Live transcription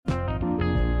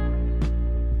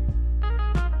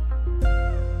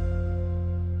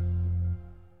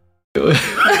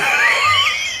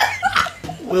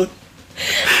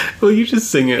Will you just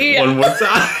sing it one more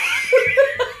time?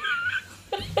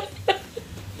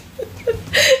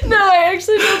 No, I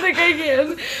actually don't think I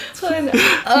can.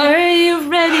 Are you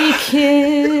ready,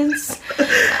 kids?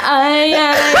 I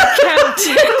am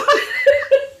Captain.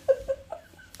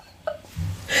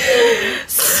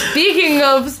 Speaking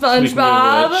of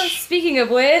SpongeBob, speaking of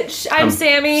which, I'm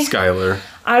Sammy. Skylar.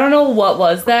 I don't know what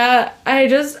was that. I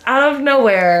just, out of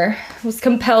nowhere, was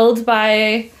compelled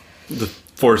by The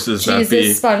forces that be.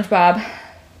 Jesus SpongeBob.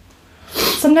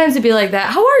 Sometimes it'd be like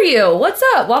that. How are you? What's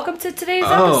up? Welcome to today's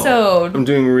episode. I'm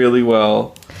doing really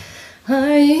well.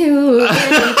 Are you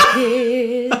ready,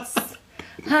 kids?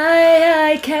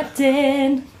 Hi,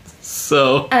 Captain.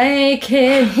 So. I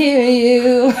can hear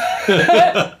you.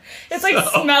 It's like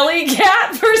Smelly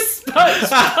Cat for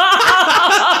SpongeBob.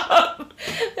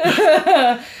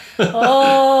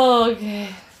 Oh, okay.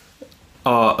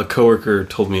 A coworker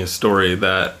told me a story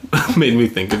that made me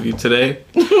think of you today.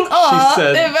 Aw, She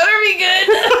said, it better be good.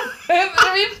 It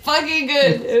better be fucking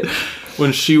good.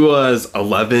 when she was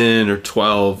 11 or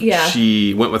 12,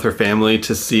 she went with her family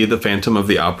to see The Phantom of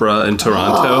the Opera in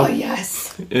Toronto. Oh,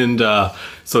 yes. And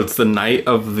so it's the night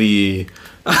of the...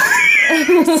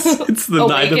 it's the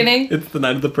Awakening? It's the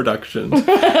night of the production.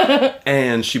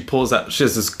 And she pulls out... She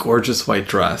has this gorgeous white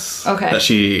dress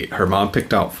that her mom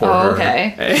picked out for her.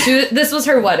 Okay. This was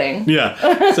her wedding.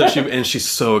 Yeah. So she's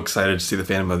so excited to see The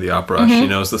Phantom of the Opera. Mm-hmm. She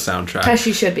knows the soundtrack. As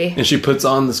she should be. And she puts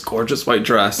on this gorgeous white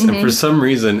dress, and for some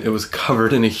reason, it was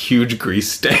covered in a huge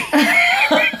grease stain.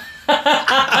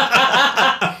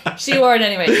 She wore it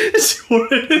anyway. She wore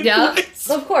it. Yeah,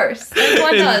 of course. As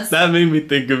one does. That made me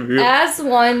think of you. As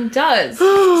one does.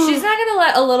 She's not gonna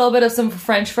let a little bit of some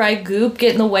French fry goop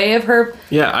get in the way of her.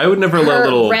 Yeah, I would never let a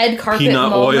little red carpet peanut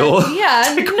moment. oil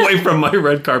take away from my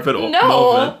red carpet moment.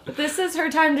 No, this is her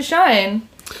time to shine.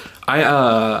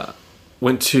 I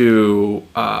went to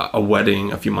a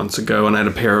wedding a few months ago, and I had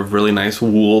a pair of really nice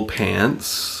wool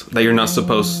pants that you're not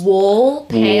supposed... Wool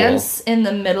pants in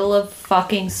the middle of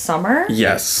fucking summer?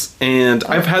 Yes, and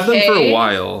I've had them for a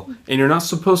while, and you're not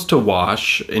supposed to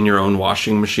wash in your own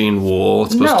washing machine wool.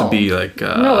 It's supposed to be like...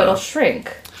 no, it'll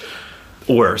shrink.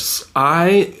 Worse.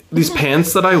 These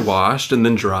pants that I washed and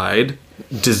then dried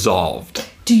dissolved.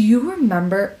 Do you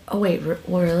remember... Oh, wait,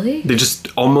 really? They just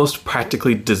almost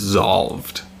practically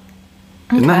dissolved.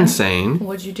 Isn't that insane?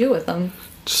 What'd you do with them?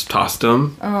 Just tossed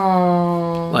them.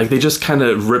 Oh. Like, they just kind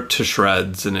of ripped to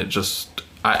shreds, and it just...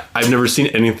 I've never seen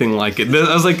anything like it.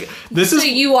 I was like, this is... So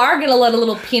you are going to let a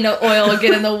little peanut oil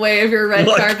get in the way of your red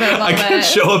carpet moment. I can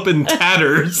show up in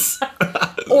tatters.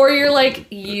 Or you're like,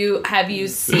 have you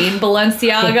seen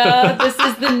Balenciaga? This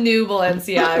is the new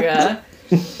Balenciaga.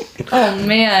 Oh,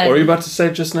 man. What were you about to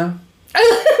say just now?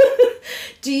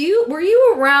 Were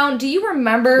you around? Do you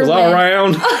remember? Was I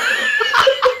around?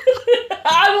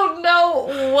 I don't know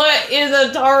what in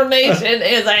the tarnation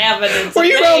is happening. Were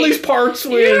you around these parts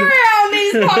when? You were around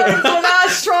these parts when I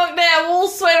shrunk that wool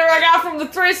sweater I got from the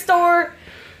thrift store.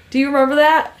 Do you remember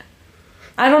that?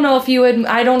 I don't know if you would.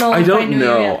 I don't know. I don't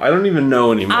know. I don't even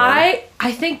know anymore. I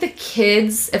think the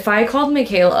kids. If I called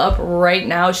Michaela up right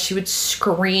now, she would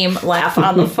scream, laugh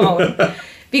on the phone.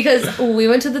 Because we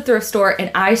went to the thrift store and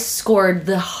I scored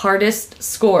the hardest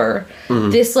score. Mm-hmm.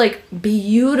 This, like,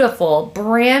 beautiful,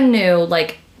 brand new,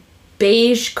 like,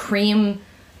 beige cream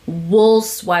wool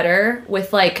sweater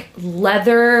with, like,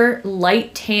 leather,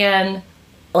 light tan,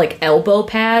 like, elbow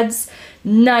pads.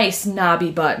 Nice knobby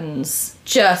buttons.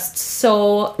 Just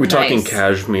so We're nice. talking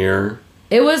cashmere.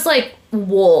 It was, like,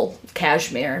 wool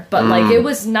cashmere. But, like, it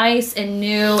was nice and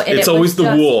new. And it's always the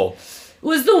wool. It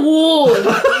was the wool.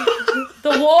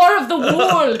 The war of the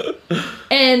wool.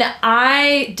 And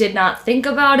I did not think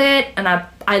about it. And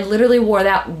I literally wore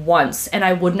that once. And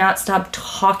I would not stop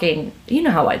talking. You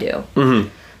know how I do. Mm-hmm.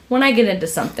 When I get into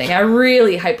something, I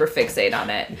really hyperfixate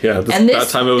on it. Yeah, that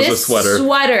time it was a sweater.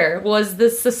 Sweater was the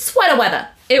sweater weather.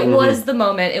 It was the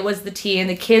moment. It was the tea. And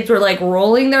the kids were like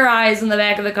rolling their eyes in the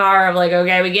back of the car. I'm like,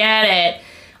 okay, we get it.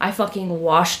 I fucking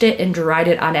washed it and dried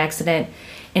it on accident.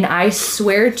 And I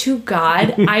swear to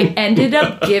God, I ended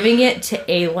up giving it to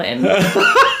Aylin.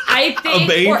 I think, a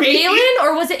baby? Or Aylin,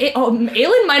 or was it? Oh,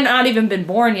 Aylin might not even been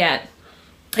born yet.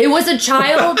 It was a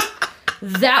child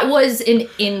that was an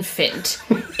infant.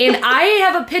 And I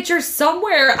have a picture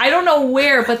somewhere, I don't know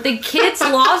where, but the kids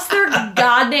lost their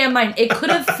goddamn mind. It could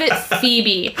have fit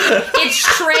Phoebe. It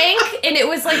shrank, and it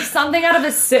was like something out of a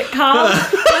sitcom.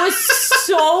 It was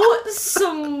so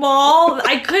small,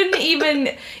 I couldn't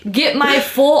even get my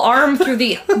full arm through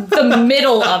the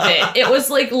middle of it. It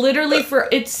was like literally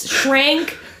it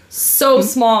shrank so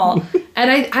small.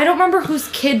 And I don't remember whose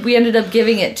kid we ended up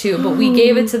giving it to, but we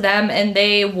gave it to them and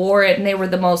they wore it and they were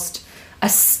the most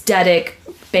aesthetic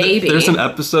baby. There's an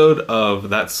episode of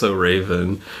That's So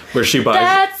Raven where she buys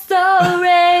That's So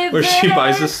Raven. where she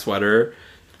buys a sweater.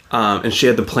 And she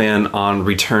had to plan on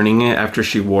returning it after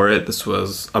she wore it. This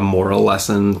was a moral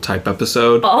lesson type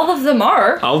episode. All of them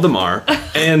are. All of them are.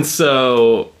 And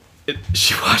so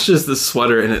she washes the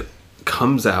sweater and it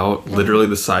comes out literally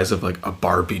the size of like a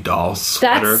Barbie doll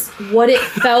sweater. That's what it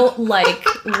felt like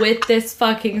with this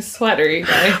fucking sweater, you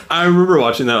guys. I remember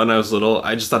watching that when I was little.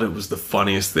 I just thought it was the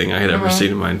funniest thing I had ever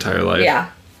seen in my entire life.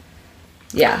 Yeah.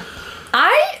 Yeah.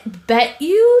 I bet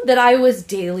you that I was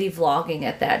daily vlogging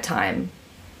at that time.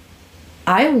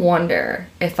 I wonder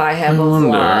if I have a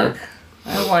vlog.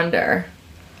 I wonder.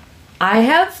 I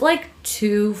have like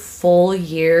 2 full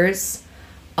years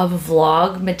of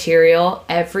vlog material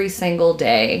every single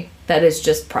day that is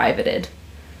just privated.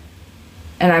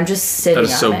 And I'm just sitting That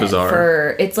is so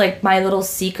bizarre. it's like my little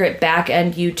secret back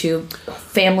end YouTube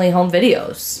family home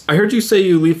videos. I heard you say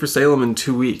you leave for Salem in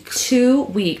 2 weeks. 2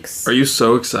 weeks. Are you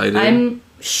so excited? I'm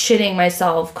shitting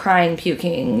myself, crying,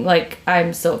 puking. Like,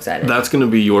 I'm so excited. That's going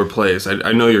to be your place.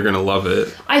 I know you're going to love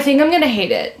it. I think I'm going to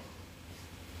hate it.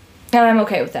 And I'm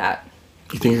okay with that.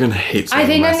 You think you're going to hate Salem, I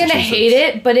think I'm going to Massachusetts? hate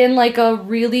it, but in like a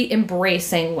really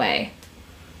embracing way.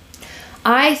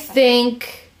 I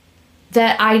think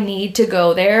that I need to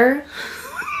go there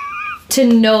to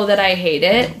know that I hate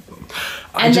it.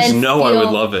 I just know I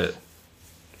would love it.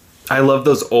 I love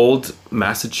those old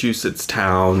Massachusetts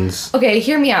towns. Okay,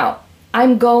 hear me out.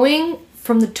 I'm going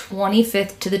from the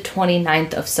 25th to the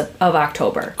 29th of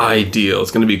October. Ideal.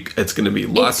 It's gonna be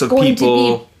lots of people. It's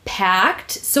going to be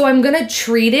packed, so I'm gonna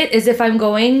treat it as if I'm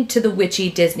going to the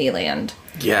witchy Disneyland.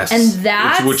 Yes. And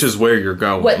that's which is where you're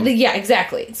going. Yeah,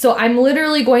 exactly. So I'm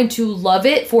literally going to love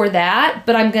it for that,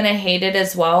 but I'm gonna hate it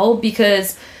as well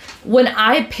because when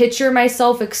I picture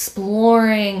myself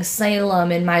exploring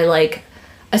Salem in my like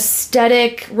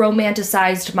aesthetic,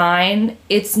 romanticized mind,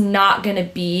 it's not gonna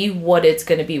be what it's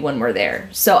gonna be when we're there.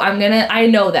 So I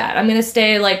know that. I'm gonna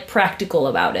stay like practical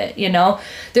about it, you know?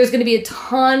 There's gonna be a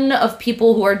ton of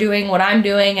people who are doing what I'm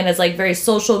doing and it's like very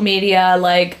social media,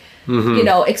 like, you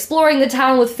know, exploring the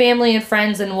town with family and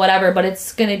friends and whatever, but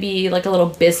it's gonna be like a little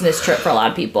business trip for a lot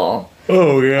of people.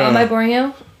 Oh, yeah. Am I boring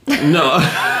you? No.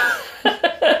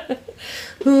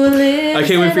 I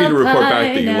can't wait for you to report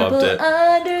back that you loved it.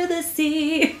 Under the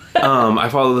sea. I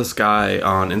follow this guy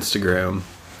on Instagram,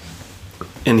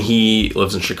 and he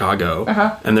lives in Chicago.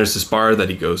 And there's this bar that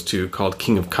he goes to called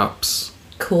King of Cups.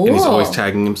 Cool. And he's always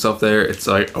tagging himself there. It's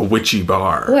like a witchy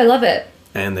bar. Oh, I love it.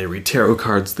 And they read tarot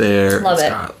cards there. Love it's it.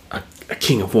 got a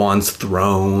King of Wands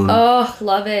throne. Oh,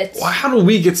 love it. Well, how do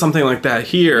we get something like that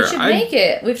here? We should make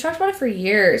it. We've talked about it for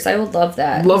years. I would love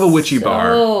that. Love a witchy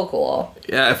bar. So cool.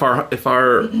 Yeah, if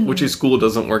our witchy school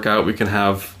doesn't work out, we can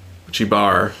have witchy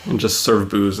bar and just serve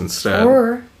booze instead.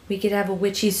 Or we could have a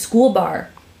witchy school bar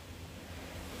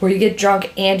where you get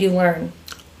drunk and you learn.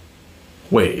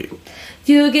 Wait.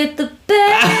 You get the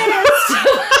best.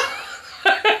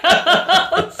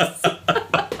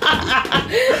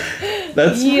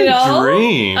 That's my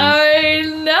dream. I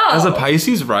know. As a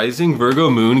Pisces rising, Virgo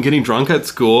moon, getting drunk at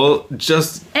school,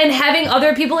 just... And having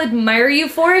other people admire you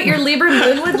for it, your Libra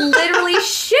moon would literally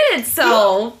shit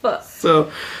itself. So,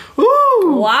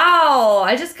 woo! Wow.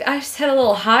 I just had a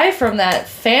little high from that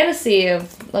fantasy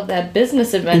of that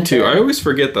business adventure. Me too. I always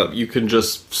forget that you can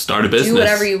just start a business. Do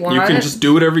whatever you want. You can just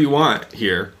do whatever you want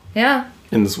here. Yeah.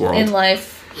 In this world. In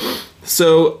life.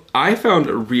 So, I found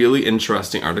a really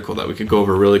interesting article that we could go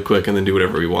over really quick and then do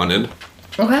whatever we wanted.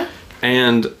 Okay.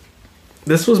 And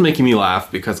this was making me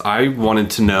laugh because I wanted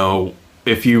to know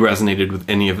if you resonated with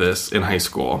any of this in high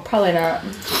school. Probably not.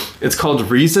 It's called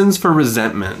Reasons for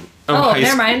Resentment.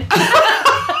 Never mind.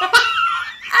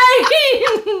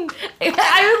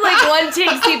 I would like one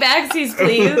takesy backsies,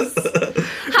 please.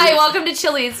 Hi, welcome to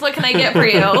Chili's. What can I get for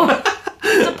you?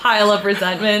 It's a pile of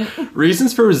resentment.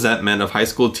 Reasons for Resentment of High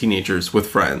School Teenagers with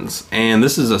Friends. And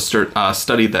this is a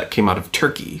study that came out of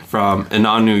Turkey from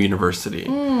Inonu University.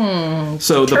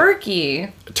 So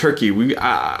Turkey. Turkey.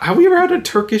 Have we ever had a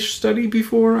Turkish study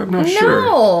before? I'm not sure.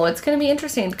 No, it's going to be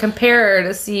interesting to compare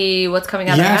to see what's coming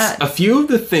out of that. Yes, a few of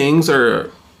the things are...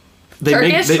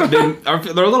 Turkish? They're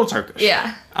a little Turkish.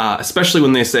 Yeah. Especially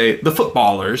when they say the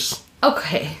footballers.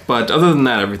 Okay. But other than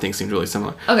that, everything seemed really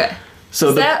similar. Okay.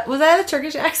 So was that a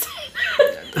Turkish accent?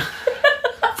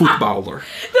 Footballer.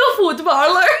 The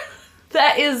footballer.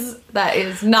 That is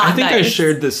not I think nice. I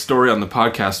shared this story on the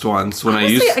podcast once when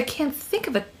Honestly, I can't think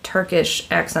of a Turkish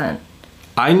accent.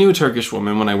 I knew a Turkish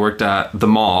woman when I worked at the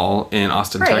mall in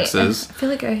Austin, Texas. I feel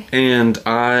like And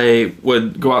I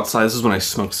would go outside. This is when I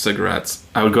smoked cigarettes.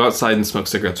 I would go outside and smoke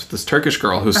cigarettes with this Turkish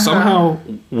girl who somehow,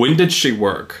 when did she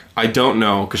work? I don't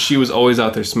know, because she was always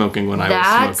out there smoking when I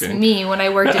was smoking. That's me when I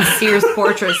worked at Sears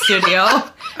Portrait Studio.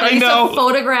 I used to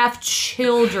photograph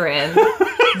children,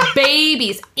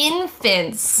 babies,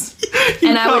 infants.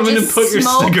 And I would just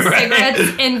smoke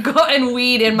cigarettes and go and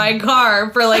weed in my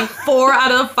car for like 4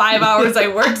 out of the 5 hours I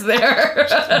worked there.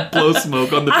 Just blow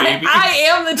smoke on the babies. I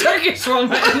am the Turkish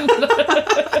woman.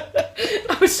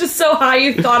 I was just so high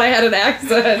you thought I had an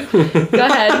accent. Go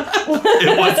ahead.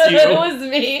 It was you. It was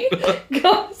me.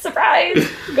 Go, surprise.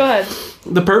 Go ahead.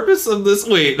 The purpose of this...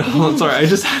 Wait, hold on, sorry. I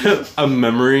just had a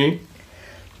memory.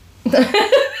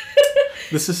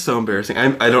 This is so embarrassing.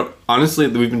 I don't... Honestly,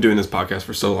 we've been doing this podcast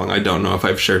for so long, I don't know if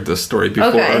I've shared this story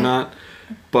before or not.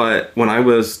 But when I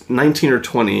was 19 or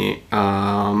 20,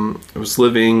 I was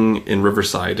living in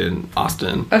Riverside in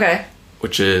Austin. Okay.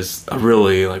 Which is a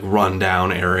really, like,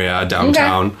 run-down area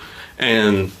downtown. Okay.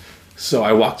 And so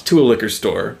I walked to a liquor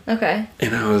store. Okay.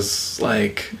 And I was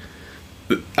like...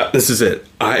 This is it.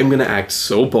 I'm going to act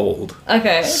so bold.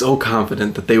 Okay. So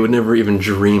confident that they would never even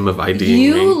dream of IDing me.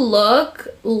 You look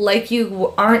like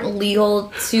you aren't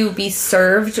legal to be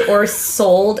served or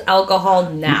sold alcohol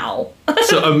now.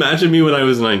 So imagine me when I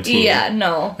was 19. Yeah,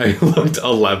 no. I looked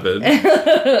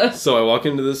 11. So I walk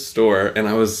into this store and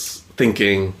I was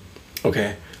thinking,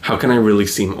 okay, how can I really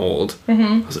seem old?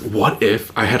 Mm-hmm. I was like, what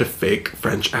if I had a fake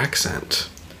French accent?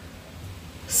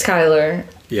 Skylar.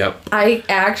 Yep.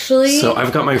 So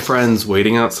I've got my friends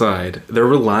waiting outside. They're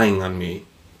relying on me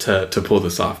to pull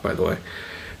this off, by the way.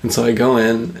 And so I go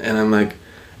in and I'm like,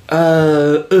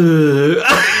 It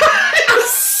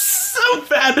was so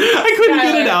bad. I couldn't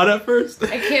get it out at first.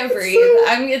 I can't breathe.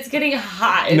 It's getting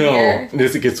hot in here. No,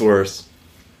 it gets worse.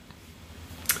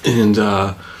 And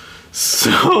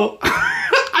so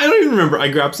I don't even remember. I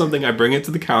grabbed something, I bring it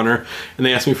to the counter, and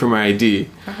they asked me for my ID.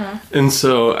 Uh-huh. And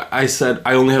so I said,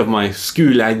 I only have my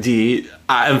school ID.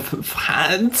 I'm from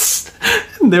France.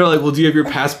 And they were like, well, do you have your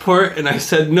passport? And I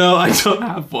said, no, I don't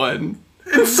have one.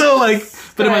 And so, like,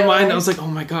 but in my mind, I was like, oh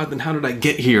my God, then how did I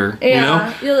get here? Yeah, you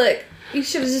know? You're like, you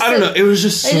should have just I don't know, it was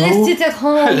just so... I left it at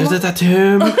home. I left it at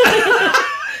home.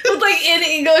 With, like, in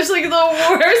English, like, the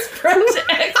worst French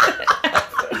accent.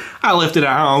 I left it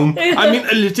at home. I mean,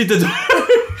 I left it at home.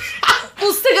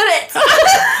 Un cigarette.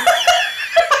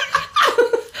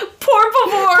 Por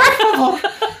favor.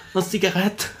 Un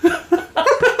cigarette.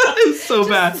 It was so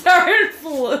bad. Started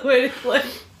fluid. Like,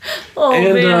 oh,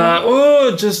 and,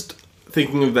 man. Just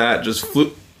thinking of that, just flew.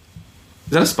 Is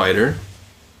that a spider?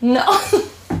 No.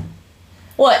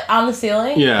 What, on the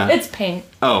ceiling? Yeah. It's paint.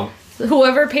 Oh.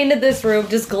 Whoever painted this room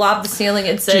just globbed the ceiling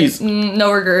and said,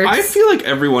 no regrets. I feel like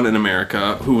everyone in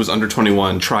America who was under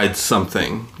 21 tried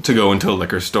something to go into a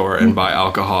liquor store and buy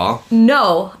alcohol.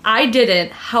 No, I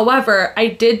didn't. However, I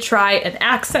did try an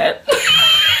accent.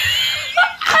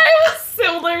 I have a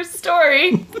similar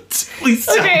story. Please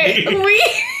tell me.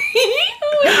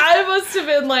 I must have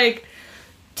been like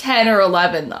 10 or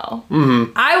 11 though.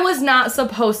 Mm-hmm. I was not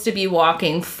supposed to be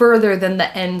walking further than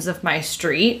the ends of my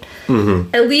street.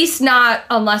 Mm-hmm. At least not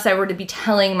unless I were to be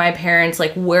telling my parents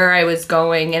like where I was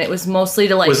going, and it was mostly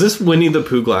to like... Was this Winnie the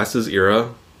Pooh glasses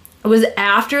era? It was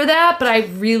after that, but I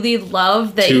really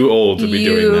love that. Too old to be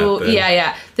doing that then.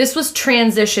 Yeah. This was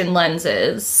transition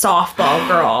lenses, softball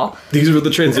girl. These were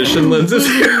the transition lenses?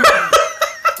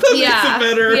 That yeah. makes it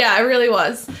better. Yeah, it really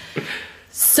was.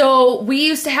 So we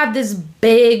used to have this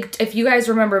big, if you guys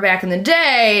remember back in the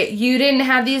day, you didn't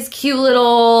have these cute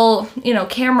little,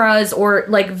 cameras or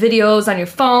like videos on your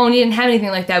phone. You didn't have anything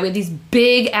like that. We had these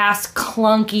big ass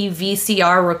clunky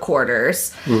VCR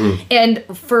recorders. Mm-hmm. And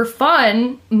for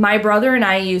fun, my brother and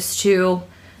I used to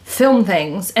film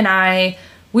things, and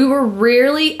we were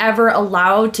rarely ever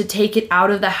allowed to take it out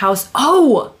of the house.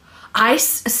 Oh, I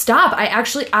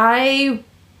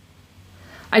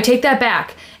take that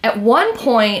back. At one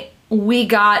point, we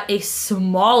got a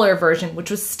smaller version, which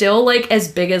was still like as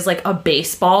big as like a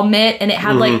baseball mitt, and it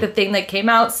had like the thing that came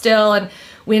out still, and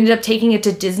we ended up taking it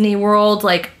to Disney World.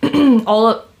 Like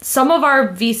some of our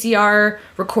VCR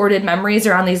recorded memories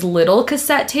are on these little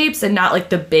cassette tapes and not like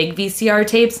the big VCR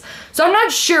tapes. So I'm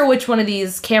not sure which one of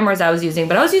these cameras I was using,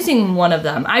 but I was using one of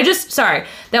them.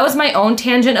 That was my own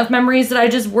tangent of memories that I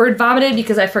just word vomited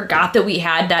because I forgot that we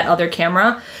had that other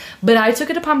camera. But I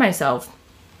took it upon myself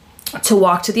to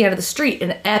walk to the end of the street.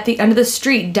 And at the end of the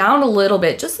street, down a little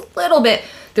bit, just a little bit,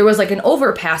 there was like an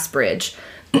overpass bridge.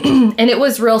 and it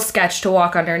was real sketch to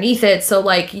walk underneath it. So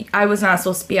like I was not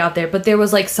supposed to be out there, but there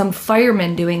was like some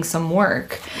firemen doing some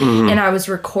work, and I was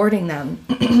recording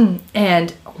them.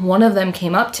 And one of them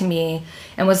came up to me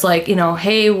and was like, you know,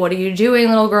 hey, what are you doing,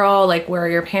 little girl? Like, where are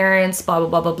your parents? Blah blah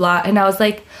blah blah blah. And I was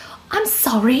like, I'm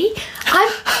sorry,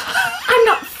 I'm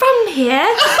not from here.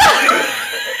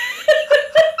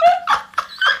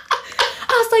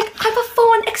 I was like, I'm a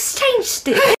foreign exchange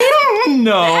student.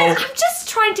 No. And I'm just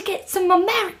trying to get some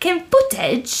American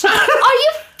footage. Are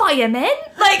you firemen?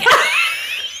 Like,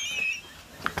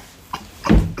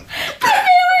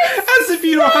 as if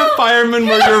you don't have firemen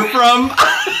where you're from.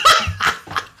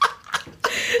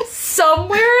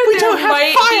 somewhere We there don't have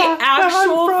might fire be where I'm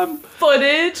actual from.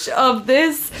 footage of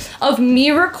this, of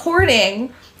me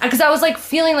recording. Because I was like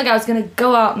feeling like I was gonna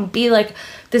go out and be like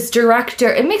this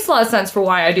director. It makes a lot of sense for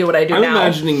why I do what I do I'm now.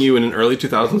 imagining you in an early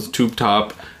 2000s tube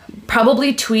top.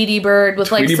 Probably Tweety Bird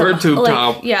with like Tweety some Bird tube like,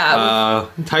 top. yeah.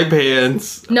 Tight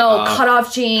pants. No,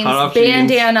 cutoff jeans, cutoff jeans.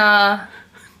 bandana,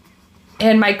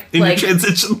 and my In like your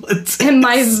transition lenses. and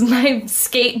my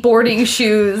skateboarding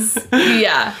shoes.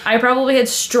 Yeah, I probably had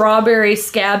strawberry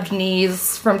scabbed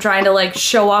knees from trying to like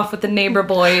show off with the neighbor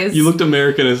boys. You looked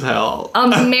American as hell.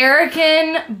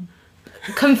 American,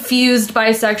 confused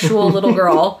bisexual little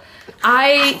girl.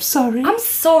 Sorry. I'm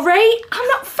sorry. I'm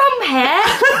not from here.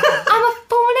 I'm a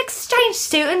foreign exchange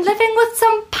student living with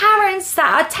some parents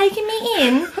that are taking me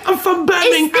in. I'm from Is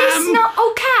Birmingham. this not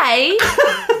okay?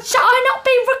 Should I not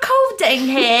be recording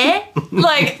here?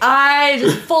 Like, I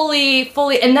just fully,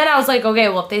 and then I was like, okay,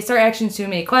 well, if they start asking too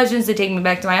many questions, they take me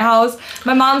back to my house.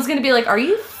 My mom's gonna be like, are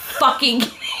you fucking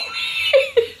kidding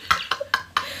me?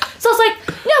 So I was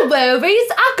like, no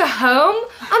worries, I'll go home.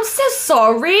 I'm so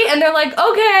sorry. And they're like,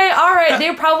 okay, all right.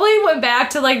 They probably went back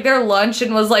to like their lunch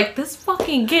and was like, this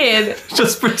fucking kid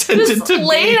Just pretended just to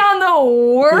laid be. on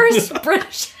the worst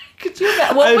British. Could you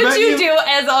imagine? What I would bet you you- do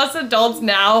as us adults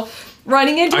now,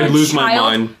 running into I'd a lose my child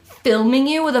mind. filming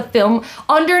you with a film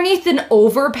underneath an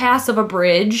overpass of a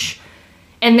bridge?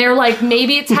 And they're like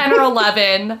maybe 10 or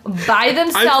 11 by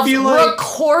themselves feel like-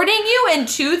 recording you in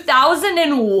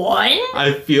 2001?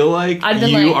 I feel like I've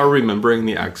been you like- are remembering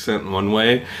the accent one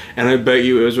way, and I bet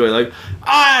you it was really like,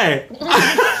 "Aye,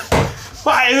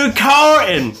 what are you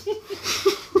calling?"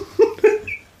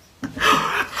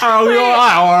 Oh, you're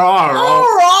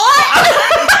Alright!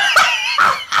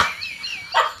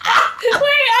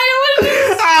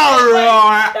 Wait, I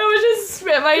Alright. was just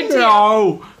spit my tea.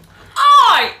 No.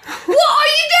 Oi! What are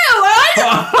you doing?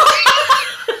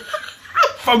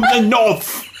 From the north.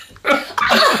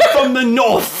 From the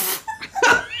north.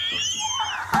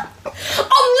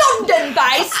 I'm London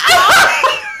based.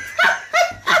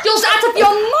 You're out of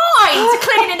your mind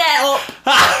cleaning it up.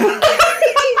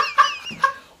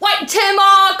 Wait till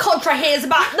my contra hears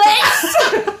about this.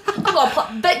 I'm gonna put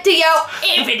video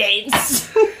evidence.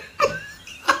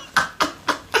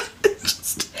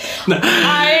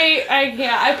 I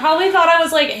can't. I probably thought I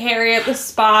was like Harriet the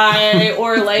Spy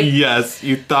or like Yes,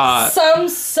 you thought. some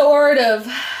sort of,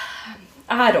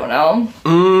 I don't know.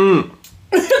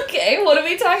 Okay, what are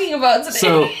we talking about today?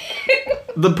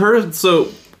 So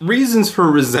reasons for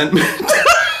resentment of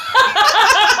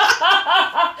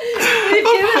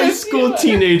high school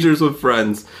teenagers with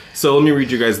friends. So let me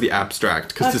read you guys the abstract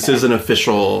because this Okay. is an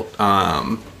official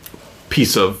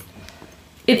piece of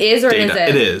It is or data.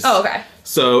 isn't? It is. Oh, okay.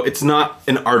 So it's not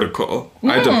an article.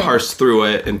 I had to parse through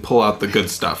it and pull out the good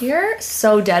stuff. You're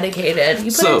so dedicated.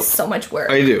 You put in so much work.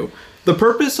 I do. The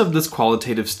purpose of this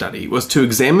qualitative study was to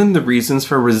examine the reasons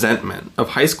for resentment of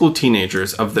high school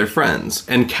teenagers of their friends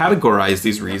and categorize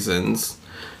these reasons.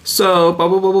 So, blah,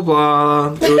 blah, blah, blah,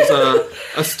 blah. It was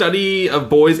a study of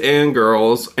boys and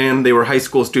girls, and they were high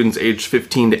school students aged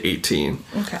 15 to 18.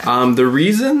 Okay. The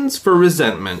reasons for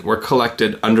resentment were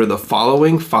collected under the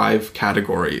following 5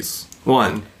 categories.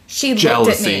 1. She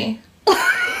jealousy. looked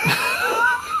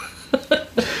at me.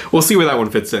 We'll see where that one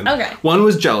fits in. Okay. 1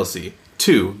 was jealousy.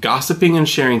 2, gossiping and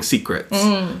sharing secrets.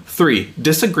 3,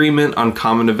 disagreement on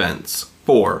common events.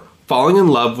 4, falling in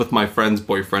love with my friend's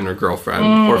boyfriend or girlfriend.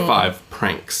 Or 5,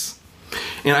 pranks.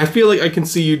 And I feel like I can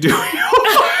see you doing I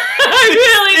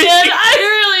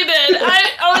really did. I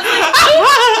was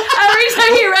like, every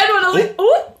time he read one, I was like,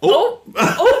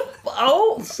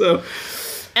 oh. So,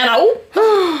 And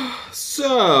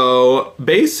so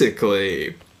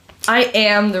basically, I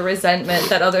am the resentment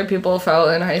that other people felt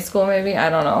in high school, maybe. I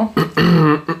don't know.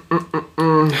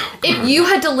 If you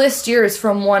had to list yours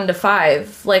from 1 to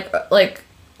 5, like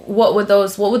what would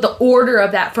the order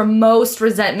of that from most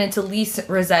resentment to least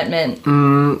resentment?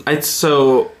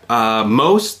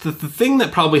 The thing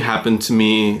that probably happened to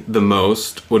me the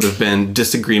most would have been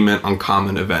disagreement on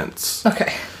common events.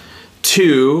 Okay.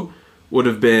 2 would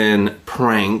have been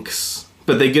pranks,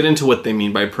 but they get into what they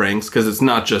mean by pranks because it's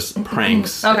not just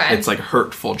pranks. Okay. It's like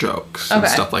hurtful jokes and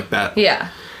stuff like that. Yeah.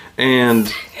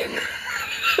 And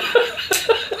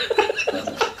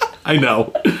I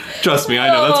know. Trust me, I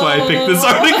know. That's why I picked this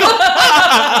article.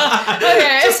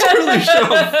 Okay. Just to really show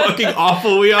how fucking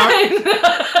awful we are.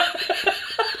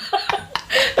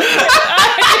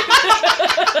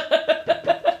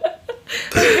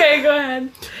 Okay, go ahead.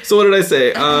 So what did I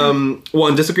say? 1,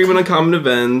 disagreement on common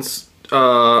events.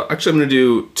 Actually, I'm going to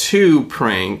do 2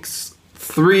 pranks.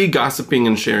 3, gossiping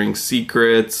and sharing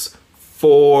secrets.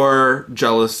 4,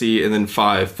 jealousy. And then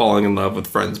 5, falling in love with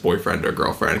friend's boyfriend or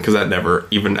girlfriend. Because that never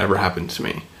even ever happened to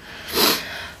me.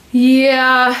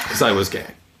 Yeah. Because I was gay.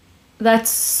 That's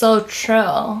so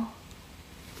true.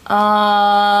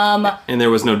 And there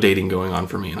was no dating going on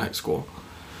for me in high school.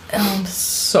 I'm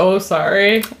so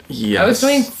sorry. Yes. I was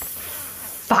doing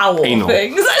foul Anal.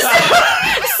 things. Skylar!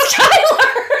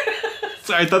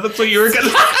 Sorry, I thought that's what you were going to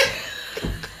say.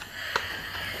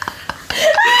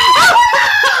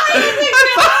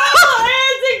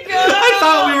 I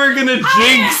thought we were gonna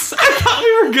jinx. I thought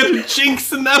we were gonna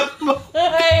jinx in that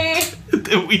moment.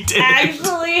 And we did.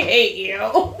 Actually hate you.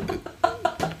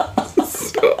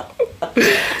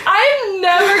 I'm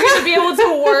never gonna be able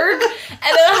to work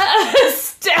at an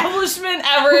establishment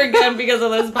ever again because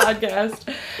of this podcast.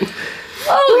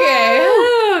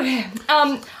 Okay.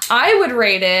 I would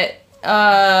rate it. You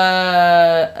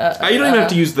don't even have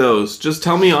to use those. Just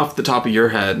tell me off the top of your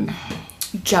head.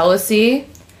 Jealousy.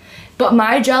 But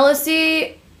my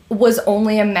jealousy was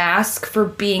only a mask for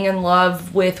being in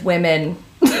love with women.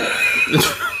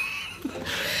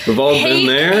 We've all been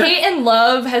there. Hate and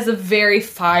love has a very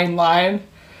fine line,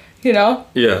 you know?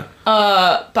 Yeah.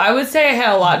 But I would say I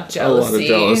had a lot of jealousy. A lot of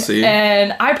jealousy.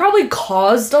 And I probably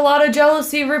caused a lot of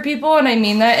jealousy for people, and I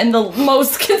mean that in the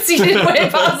most conceited way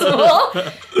possible.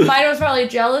 Mine was probably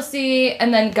jealousy,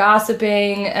 and then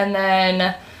gossiping, and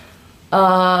then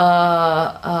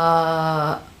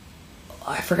I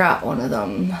forgot one of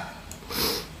them.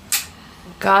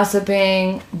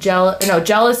 Gossiping,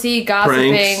 jealousy,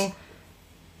 gossiping. Pranks.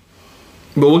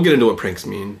 But we'll get into what pranks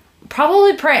mean.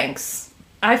 Probably pranks.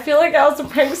 I feel like I was a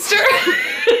prankster.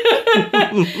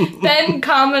 Then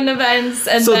common events,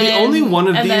 and so then the only one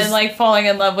of and these, then like falling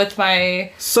in love with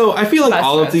my. So I feel like best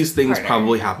all of friend's these things partner.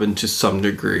 probably happened to some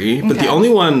degree, but the Okay. only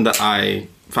one that I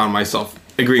found myself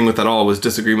agreeing with at all was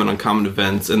disagreement on common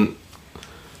events, and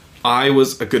I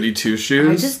was a goody two shoes.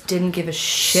 I just didn't give a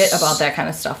shit about that kind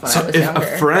of stuff when I was if younger.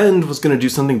 a friend was going to do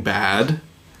something bad,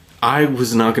 I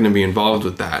was not going to be involved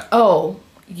with that. Oh,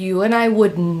 you and I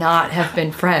would not have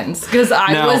been friends because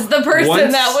I Now, was the person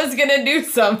once- that was gonna do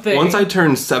something. Once I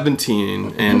turned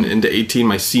 17 and into 18,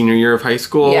 my senior year of high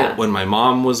school, Yeah. when my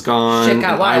mom was gone, Shit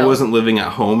got and I wild. wasn't living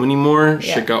at home anymore,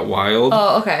 Yeah. shit got wild.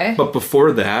 Oh, okay. But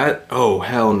before that, oh,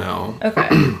 hell no. Okay.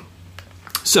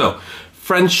 So,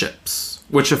 friendships,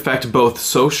 which affect both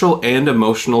social and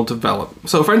emotional development.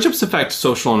 So, friendships affect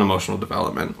social and emotional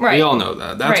development. Right. We all know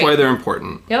that. That's Right. why they're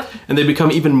important. Yep. And they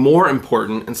become even more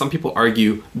important, and some people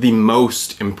argue the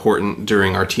most important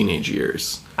during our teenage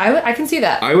years. I can see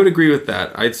that. I would agree with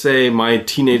that. I'd say my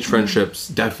teenage friendships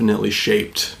definitely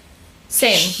shaped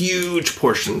Same. huge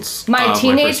portions My of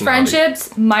teenage personality.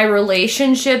 friendships, my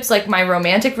relationships, like my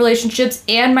romantic relationships,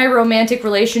 and my romantic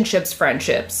relationships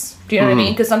friendships. Do you know what Mm-hmm. I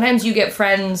mean? Because sometimes you get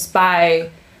friends by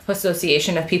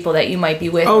association of people that you might be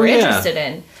with Oh, or yeah. interested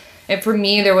in. And for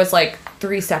me, there was like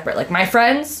 3 separate, like my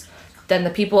friends, then the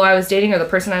people I was dating or the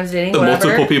person I was dating, The whatever.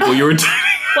 multiple people you were dating.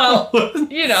 Well,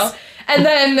 you know, and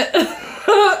then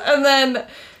and then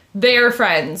their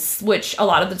friends, which a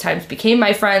lot of the times became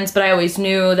my friends, but I always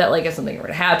knew that like if something were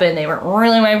to happen, they weren't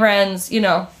really my friends, you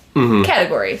know. Mm-hmm.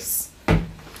 Categories.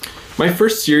 My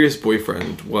first serious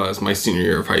boyfriend was my senior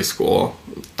year of high school.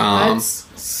 That's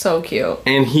so cute.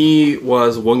 And he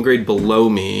was 1 grade below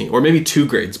me, or maybe 2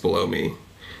 grades below me.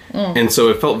 And so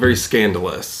it felt very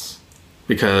scandalous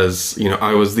because, you know,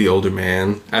 I was the older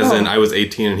man, as in I was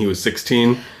 18 and he was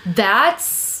 16.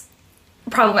 That's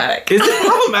problematic. Is it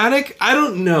problematic? I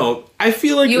don't know. I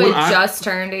feel like You when had I just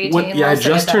turned 18. yeah, I let's say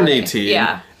it just that turned way. 18.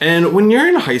 Yeah. And when you're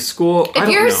in high school, I If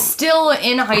don't you're know. still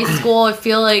in high school, I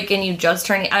feel like, and you just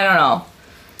turned, I don't know.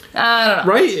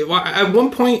 Right? Well, at one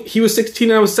point, he was 16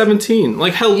 and I was 17.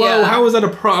 Like, hello, Yeah. how is that a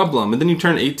problem? And then you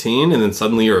turn 18 and then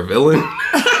suddenly you're a villain.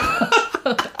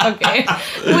 Okay.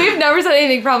 We've never said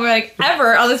anything problematic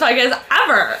ever on this podcast,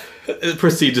 ever.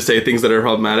 proceed to say things that are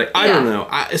problematic. I don't know.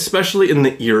 Especially in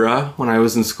the era when I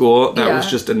was in school, that was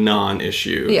just a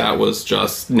non-issue. That was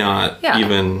just not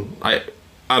even...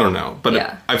 I don't know.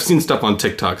 But I've seen stuff on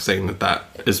TikTok saying that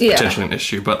is potentially an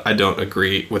issue, but I don't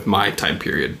agree with my time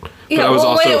period. But I was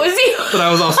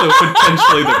also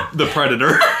potentially the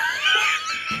predator.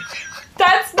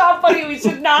 That's not funny. We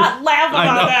should not laugh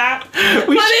about that.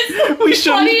 We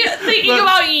should. Funny thinking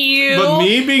about you. But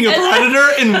me being a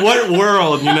predator in what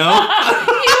world, you know?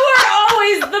 You were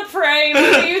always the prey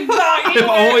when you thought you I've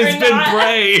always been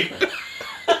prey.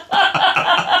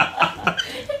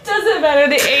 It doesn't matter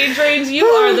the age range. You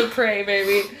are the prey,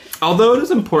 baby. Although it is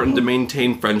important to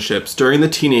maintain friendships during the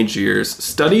teenage years,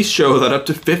 studies show that up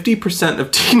to 50%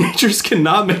 of teenagers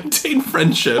cannot maintain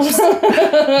friendships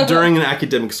during an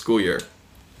academic school year.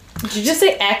 Did you just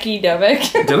say academic?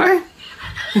 Did I?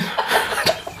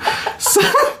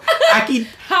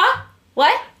 Huh?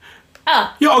 What?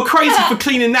 Oh. You're all crazy for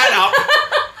cleaning that up.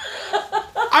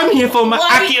 I'm here for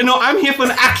I'm here for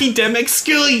an academic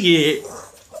school year.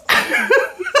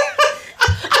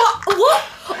 What?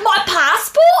 My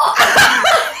passport?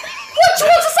 What do you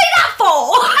want to say that for?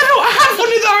 I don't have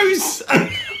one of those.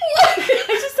 I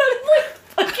just sounded like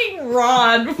fucking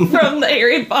Ron from the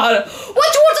Harry Potter. What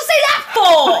do you want to say that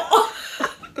for?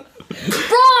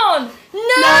 Ron,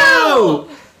 no!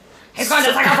 He's going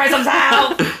to sacrifice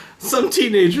himself. Some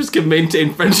teenagers can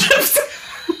maintain friendships.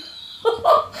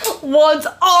 Once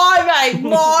I make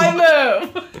my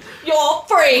move, you're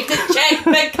free to check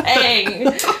the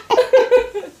king.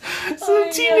 Some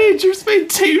teenagers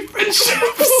maintain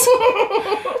friendships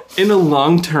in a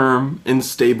long-term and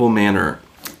stable manner,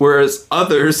 whereas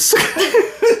others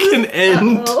can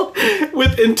end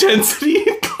with intensity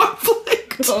and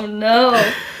conflict. Oh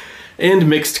no. And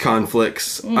mixed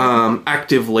conflicts.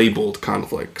 Active labeled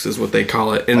conflicts is what they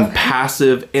call it. And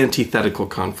passive antithetical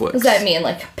conflicts. What does that mean?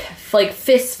 Like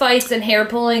fist fights and hair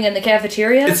pulling in the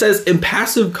cafeteria? It says in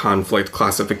passive conflict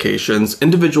classifications,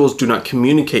 individuals do not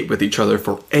communicate with each other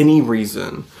for any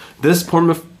reason. This form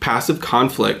of passive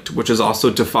conflict, which is also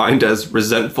defined as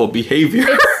resentful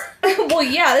behavior. Well,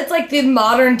 yeah, it's like the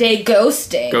modern day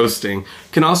ghosting. Ghosting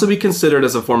can also be considered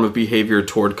as a form of behavior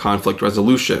toward conflict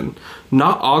resolution.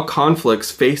 Not all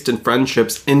conflicts faced in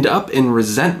friendships end up in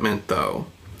resentment, though.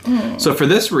 So for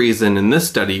this reason, in this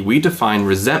study, we define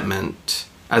resentment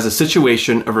as a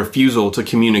situation of refusal to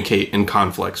communicate in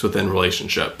conflicts within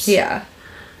relationships. Yeah.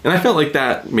 And I felt like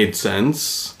that made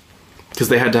sense because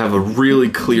they had to have a really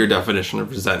clear definition of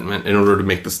resentment in order to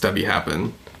make the study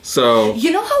happen. So...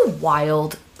 You know how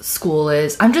wild school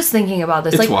is? I'm just thinking about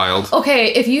this. It's wild.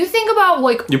 Okay, if you think about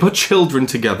like... You put children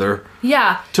together.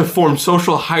 Yeah. To form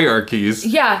social hierarchies.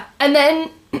 Yeah, and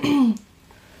then...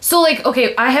 So, like,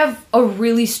 okay, I have a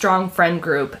really strong friend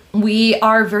group. We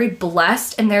are very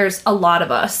blessed, and there's a lot of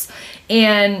us.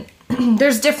 And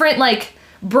there's different, like,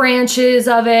 branches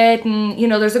of it, and, you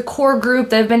know, there's a core group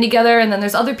that have been together, and then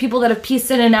there's other people that have pieced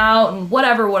in and out, and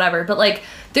whatever. But, like,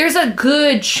 there's a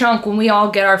good chunk when we all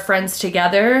get our friends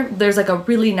together. There's, like, a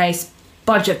really nice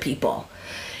bunch of people.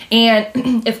 And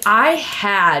if I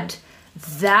had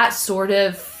that sort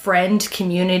of friend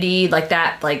community, like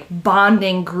that, like,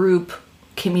 bonding group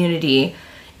community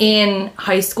in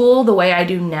high school the way I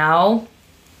do now,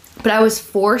 but I was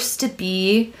forced to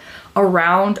be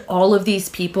around all of these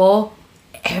people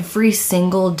every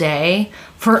single day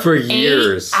for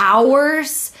years. 8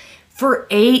 hours for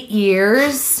 8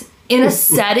 years in a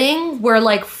setting where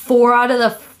like 4 out of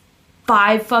the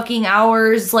 5 fucking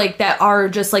hours like that are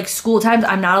just like school times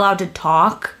I'm not allowed to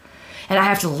talk and I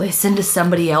have to listen to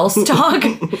somebody else talk.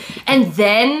 And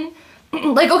then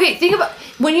like, okay, think about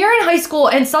when you're in high school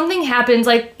and something happens,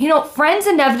 like, you know, friends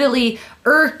inevitably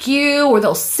irk you or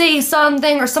they'll say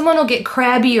something or someone will get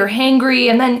crabby or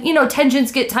hangry and then, you know,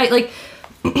 tensions get tight. Like,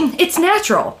 it's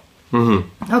natural.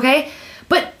 Mm-hmm. Okay?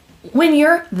 But when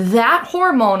you're that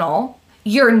hormonal,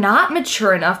 you're not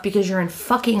mature enough because you're in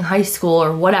fucking high school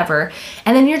or whatever,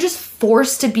 and then you're just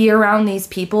forced to be around these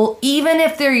people, even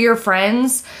if they're your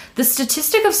friends, the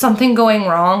statistic of something going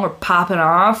wrong or popping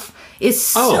off is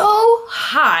so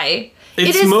high.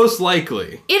 It's most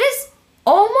likely. It is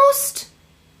almost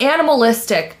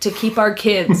animalistic to keep our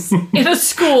kids in a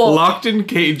school. Locked in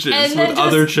cages with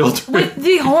other children. With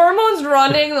the hormones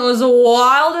running as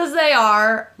wild as they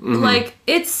are. Mm-hmm. Like,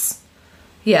 it's...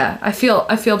 Yeah, I feel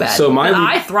bad. So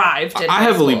I thrived in I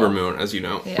have a Libra moon, as you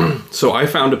know. Yeah. So I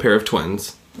found a pair of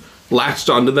twins, latched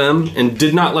onto them, and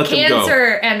did not let them go.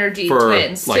 Cancer energy for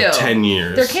twins, like too. 10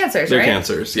 years. They're cancers, right? They're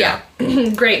cancers, yeah.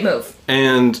 Great move.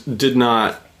 And did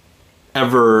not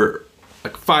ever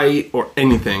like fight or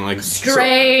anything. Like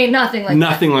Stray, nothing like that.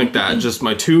 Nothing like that. Just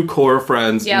my two core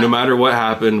friends. Yep. No matter what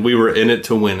happened, we were in it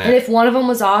to win it. And if one of them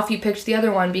was off, you picked the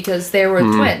other one because they were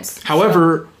twins.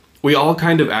 However, we all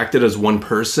kind of acted as one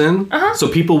person. So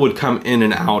people would come in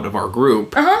and out of our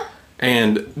group.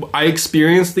 And I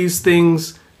experienced these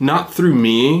things not through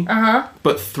me,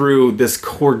 but through this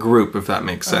core group, if that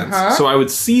makes sense. So I would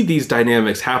see these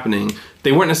dynamics happening.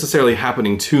 They weren't necessarily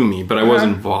happening to me, but I was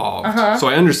involved. So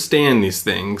I understand these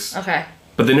things. Okay.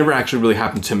 But they never actually really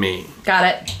happened to me. Got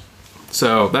it.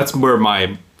 So that's where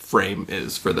my frame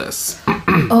is for this.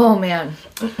 Oh man,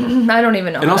 I don't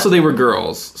even know. And also they were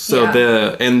girls. So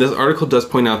Yeah. and this article does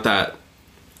point out that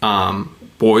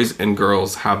boys and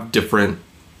girls have different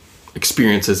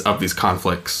experiences of these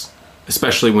conflicts,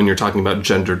 especially when you're talking about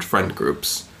gendered friend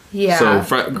groups. Yeah.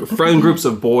 So friend groups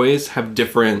of boys have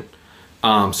different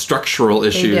structural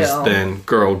issues do. than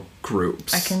girl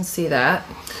groups. I can see that.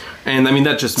 And I mean,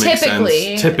 that just makes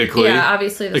sense. Typically. Yeah,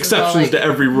 obviously. This Exceptions is all, to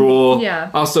every rule. Yeah.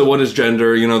 Also, what is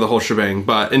gender? You know, the whole shebang.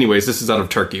 But anyways, this is out of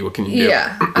Turkey. What can you do?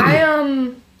 Yeah.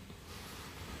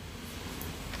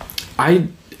 I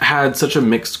had such a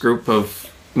mixed group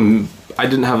of... I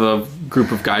didn't have a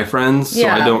group of guy friends, so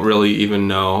I don't really even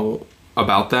know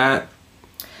about that.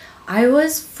 I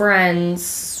was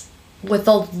friends with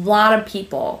a lot of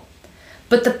people.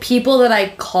 But the people that I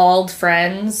called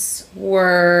friends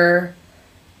were...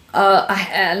 I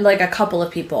had like a couple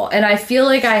of people, and I feel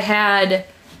like I had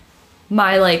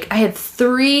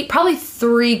probably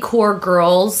three core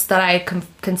girls that I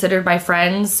considered my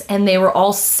friends, and they were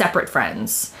all separate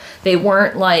friends. They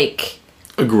weren't like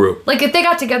a group. Like if they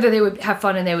got together, they would have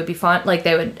fun and they would be fun. Like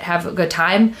they would have a good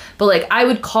time. But like I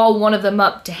would call one of them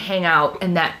up to hang out,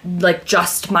 and that like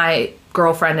just my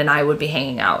girlfriend and I would be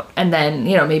hanging out. And then,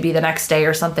 you know, maybe the next day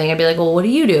or something, I'd be like, well, what are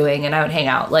you doing? And I would hang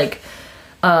out.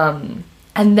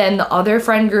 And then the other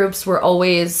friend groups were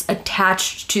always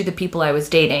attached to the people I was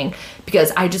dating, because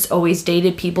I just always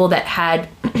dated people that had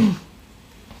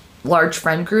large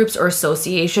friend groups or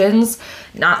associations.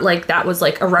 Not like that was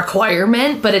like a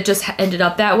requirement, but it just ended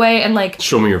up that way. And like,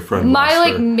 show me your friend. My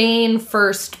roster. like main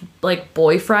first like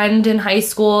boyfriend in high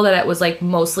school that I was like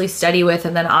mostly steady with,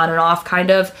 and then on and off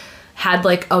kind of, had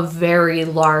like a very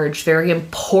large, very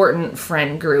important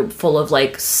friend group full of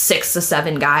like 6 to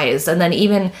 7 guys. And then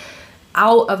even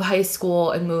out of high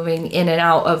school and moving in and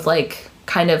out of like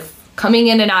kind of coming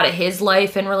in and out of his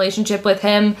life and relationship with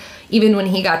him, even when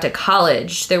he got to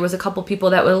college, there was a couple people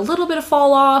that would a little bit of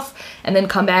fall off and then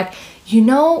come back. You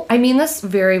know, I mean this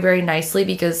very, very nicely,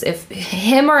 because if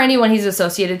him or anyone he's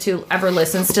associated to ever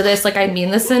listens to this, like I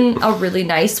mean this in a really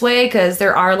nice way, because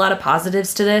there are a lot of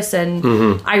positives to this,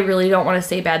 and I really don't want to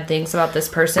say bad things about this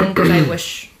person, because I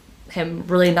wish him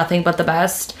really nothing but the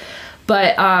best.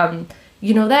 But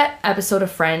you know that episode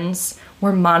of Friends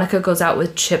where Monica goes out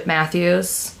with Chip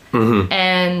Matthews?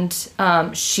 And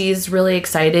she's really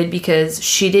excited because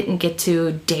she didn't get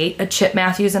to date a Chip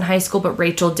Matthews in high school, but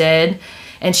Rachel did.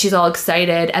 And she's all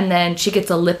excited. And then she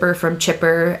gets a lipper from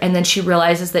Chipper. And then she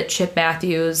realizes that Chip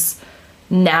Matthews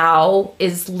now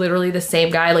is literally the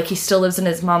same guy. Like, he still lives in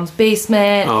his mom's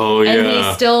basement. Oh, yeah. And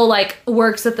he still, like,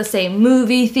 works at the same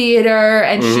movie theater.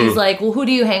 And she's like, well, who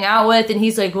do you hang out with? And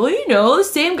he's like, well, you know, the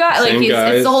same guy. Same like,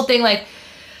 guys. it's the whole thing, like...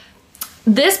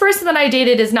 This person that I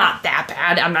dated is not that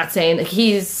bad. I'm not saying that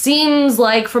he seems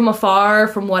like from afar,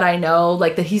 from what I know,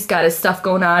 like that he's got his stuff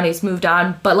going on, he's moved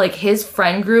on. But like his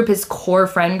friend group, his core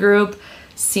friend group,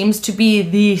 seems to be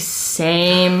the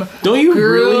same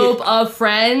group of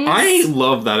friends. I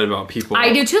love that about people.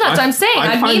 I do too. That's what I'm saying.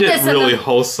 I mean find it this really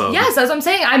wholesome. Yes, that's what I'm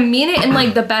saying. I mean it in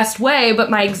like the best way. But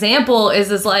my example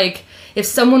is like, if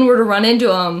someone were to run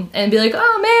into him and be like,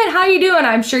 oh man, how you doing?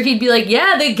 I'm sure he'd be like,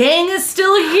 yeah, the gang is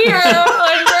still here.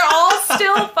 Like, we're all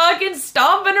still fucking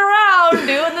stomping around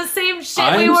doing the same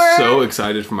shit we were. I'm so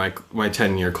excited for my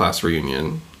 10-year class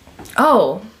reunion.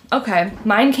 Oh, okay.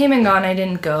 Mine came and gone. I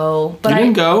didn't go. But You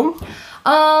didn't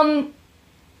go?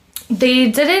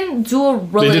 They didn't do a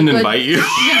really They didn't good... invite you?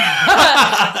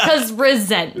 Because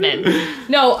resentment.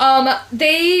 No,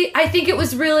 I think it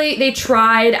was really, they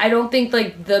tried. I don't think,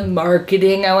 like, the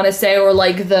marketing, I want to say, or,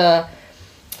 like, the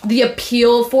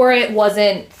appeal for it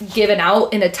wasn't given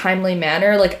out in a timely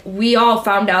manner. Like, we all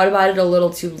found out about it a little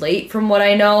too late, from what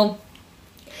I know.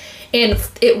 And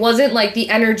it wasn't, like, the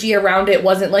energy around it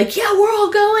wasn't like, yeah, we're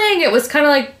all going. It was kind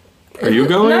of like... Are you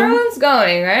going? Everyone's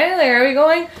going, right? Like, are we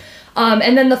going?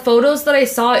 And then the photos that I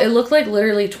saw, it looked like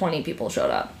literally 20 people showed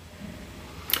up.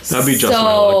 That'd be just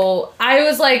so I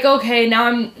was like, okay, now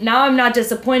I'm not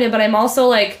disappointed, but I'm also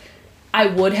like, I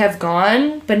would have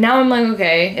gone, but now I'm like,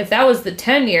 okay, if that was the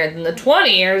 10 year, then the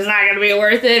 20 year is not gonna be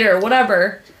worth it or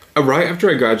whatever. Right after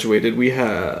I graduated, we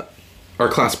had our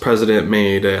class president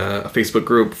made a Facebook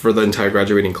group for the entire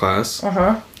graduating class.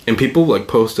 And people like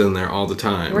post in there all the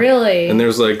time. Really? And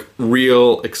there's like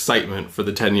real excitement for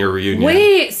the 10-year reunion.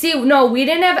 Wait, see, no, we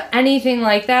didn't have anything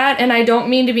like that. And I don't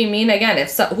mean to be mean again.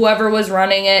 If whoever was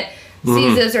running it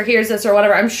sees this or hears this or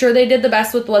whatever, I'm sure they did the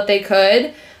best with what they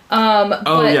could.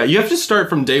 Yeah, you have to start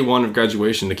from day one of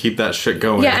graduation to keep that shit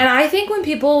going. Yeah, and I think when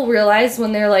people realize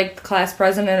when they're like class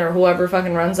president or whoever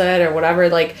fucking runs it or whatever,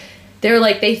 like they're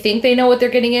like, they think they know what they're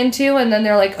getting into, and then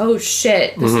they're like, oh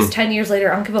shit, this is 10 years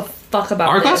later, I don't give a fuck about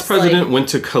Our this. class president went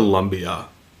to Columbia,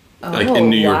 like in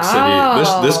New York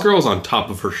City. This girl's on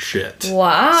top of her shit.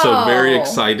 Wow. So very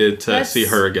excited to see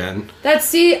her again.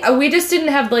 We just didn't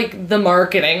have like the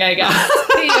marketing, I guess,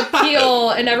 the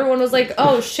appeal, and everyone was like,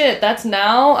 oh shit, that's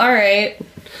now? Alright.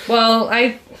 Well,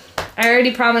 I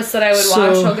already promised that I would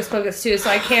watch Hocus Pocus 2, so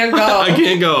I can't go. I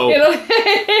can't go. You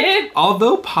know?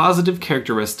 Although positive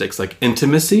characteristics like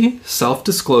intimacy,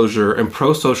 self-disclosure, and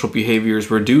pro-social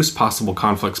behaviors reduce possible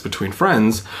conflicts between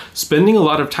friends, spending a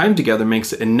lot of time together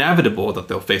makes it inevitable that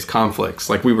they'll face conflicts,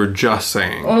 like we were just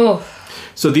saying. Oh.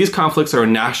 So these conflicts are a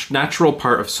natural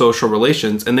part of social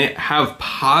relations, and they have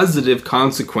positive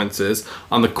consequences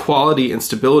on the quality and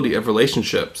stability of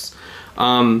relationships.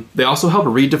 They also help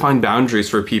redefine boundaries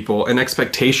for people and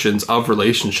expectations of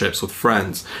relationships with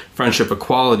friends, friendship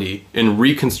equality, and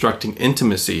reconstructing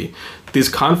intimacy. These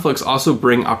conflicts also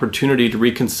bring opportunity to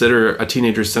reconsider a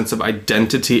teenager's sense of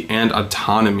identity and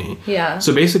autonomy. Yeah.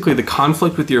 So basically, the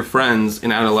conflict with your friends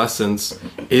in adolescence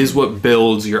is what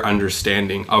builds your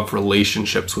understanding of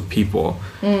relationships with people.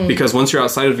 Because once you're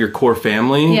outside of your core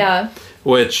family,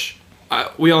 which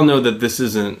we all know that this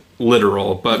isn't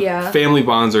literal, but family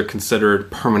bonds are considered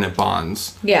permanent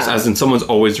bonds. Yeah. As in, someone's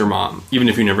always your mom, even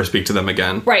if you never speak to them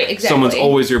again. Right, exactly. Someone's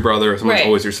always your brother, someone's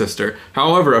always your sister.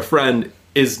 However, a friend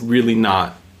is really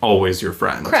not always your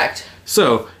friend. Correct.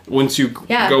 So, once you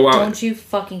go out... Don't you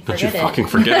fucking forget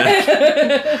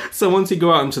it. So, once you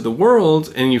go out into the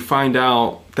world and you find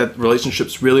out that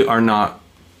relationships really are not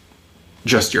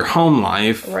just your home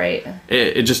life. Right.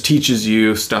 It just teaches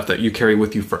you stuff that you carry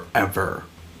with you forever.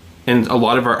 And a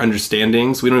lot of our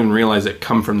understandings, we don't even realize it,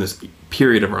 come from this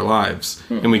period of our lives.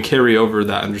 And we carry over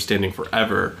that understanding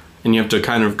forever. And you have to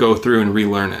kind of go through and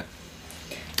relearn it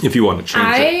if you want to change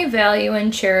it. I value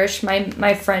and cherish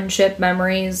my friendship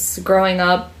memories growing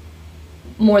up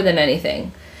more than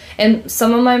anything. And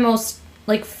some of my most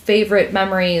favorite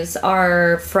memories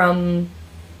are from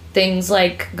things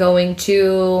like going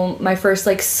to my first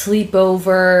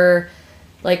sleepover,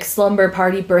 slumber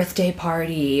party, birthday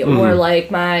party, or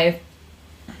my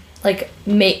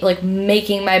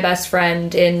making my best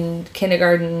friend in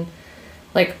kindergarten,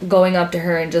 going up to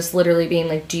her and just literally being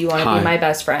like, do you want to be my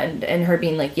best friend? And her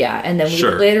being like, yeah. And then we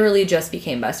literally just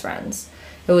became best friends.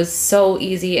 It was so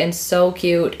easy and so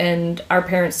cute, and our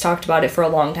parents talked about it for a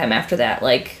long time after that.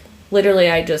 Literally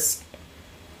I just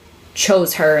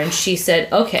chose her and she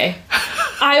said, okay.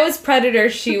 I was predator,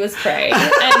 she was prey.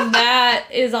 And that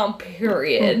is on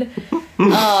period.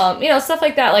 Stuff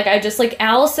like that. I just,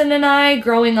 Allison and I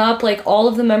growing up, all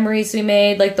of the memories we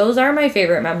made, those are my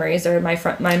favorite memories, or my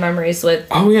memories with...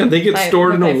 Oh, yeah, they get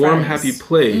stored in a warm, happy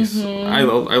place. Mm-hmm. I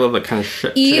love that kind of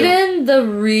shit, Even the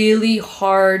really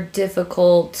hard,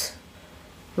 difficult,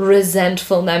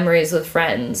 resentful memories with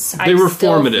friends. They were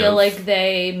formative. I still feel like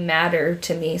they matter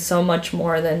to me so much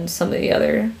more than some of the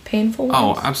other painful ones.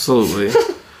 Oh, absolutely.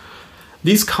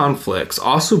 These conflicts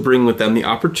also bring with them the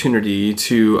opportunity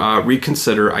to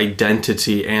reconsider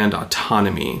identity and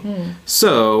autonomy.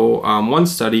 So, one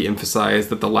study emphasized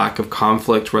that the lack of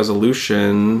conflict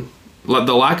resolution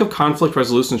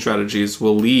strategies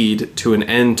will lead to an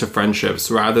end to friendships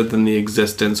rather than the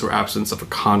existence or absence of a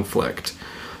conflict.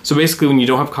 So basically, when you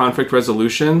don't have conflict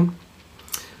resolution,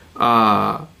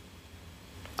 a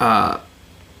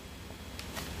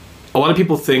lot of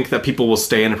people think that people will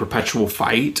stay in a perpetual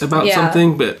fight about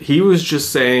something, but he was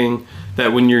just saying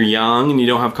that when you're young and you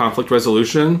don't have conflict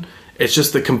resolution, it's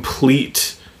just the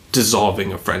complete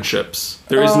dissolving of friendships.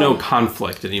 There is no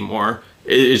conflict anymore.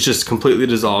 It's just completely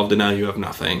dissolved, and now you have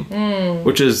nothing.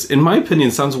 Which is, in my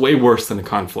opinion, sounds way worse than a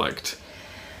conflict.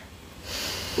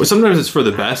 Well, sometimes it's for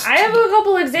the best. I have a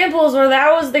couple examples where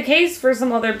that was the case for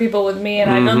some other people with me,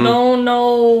 and I don't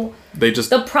know.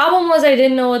 The problem was I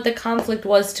didn't know what the conflict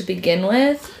was to begin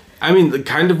with. I mean,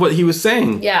 kind of what he was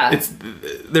saying. Yeah.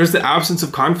 There's the absence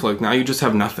of conflict. Now you just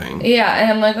have nothing. Yeah,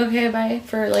 and I'm like, okay, bye,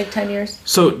 for like 10 years.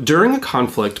 So during a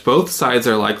conflict, both sides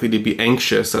are likely to be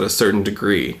anxious at a certain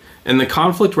degree. In the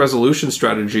conflict resolution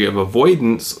strategy of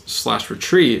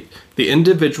avoidance/retreat, the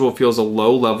individual feels a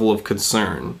low level of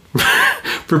concern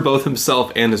for both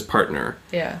himself and his partner.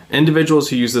 Yeah. Individuals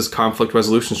who use this conflict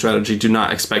resolution strategy do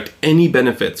not expect any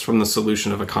benefits from the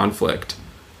solution of a conflict.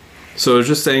 So it's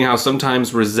just saying how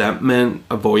sometimes resentment,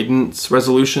 avoidance,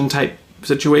 resolution type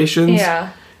situations,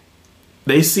 Yeah.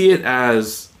 they see it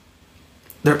as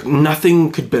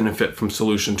nothing could benefit from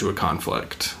solution to a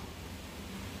conflict.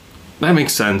 That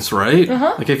makes sense, right?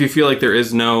 Uh-huh. Like if you feel like there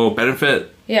is no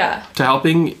benefit Yeah. to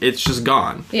helping, it's just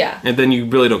gone. Yeah. And then you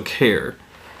really don't care.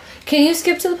 Can you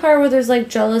skip to the part where there's like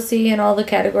jealousy and all the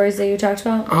categories that you talked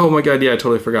about? Oh my god, yeah, I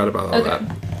totally forgot about all Okay. that.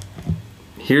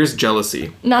 Here's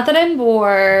jealousy. Not that I'm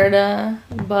bored,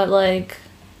 but like,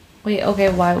 wait, okay,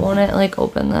 why won't it like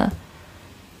open the?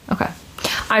 Okay,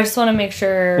 I just want to make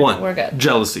sure we're good.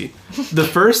 Jealousy. The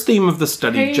first theme of the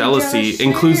study, Hey, jealousy, jealousy.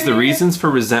 includes the reasons for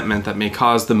resentment that may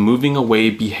cause the moving away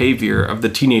behavior of the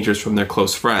teenagers from their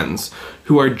close friends,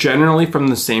 who are generally from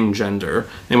the same gender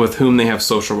and with whom they have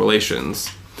social relations.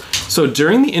 So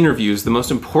during the interviews, the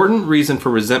most important reason for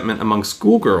resentment among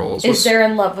schoolgirls Is they're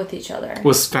in love with each other.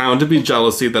 was found to be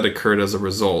jealousy that occurred as a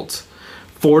result.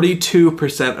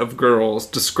 42% of girls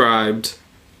described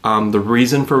the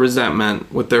reason for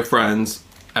resentment with their friends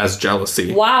as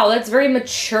jealousy. Wow, that's very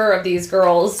mature of these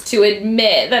girls to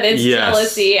admit that it's Yes.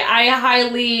 jealousy. I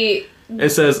highly. It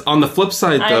says, on the flip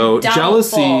side, I'm though,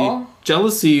 doubtful.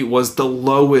 jealousy was the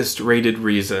lowest rated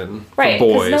reason Right,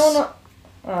 for 'cause boys, no one.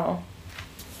 Oh,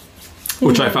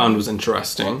 which I found was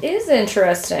interesting. it is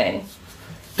interesting.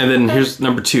 And then here's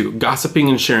number 2, gossiping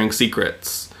and sharing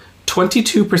secrets.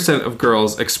 22% of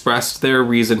girls expressed their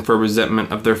reason for resentment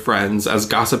of their friends as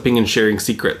gossiping and sharing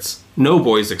secrets. No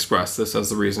boys expressed this as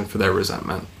the reason for their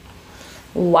resentment.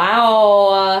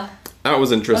 Wow. That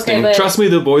was interesting. Okay, but- Trust me,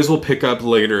 the boys will pick up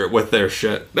later with their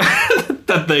shit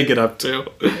that they get up to.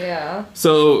 Yeah.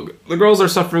 So the girls are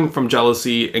suffering from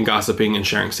jealousy and gossiping and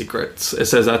sharing secrets. It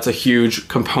says that's a huge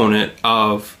component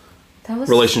of That was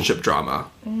relationship drama.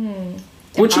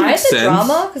 Which Am I makes the sense.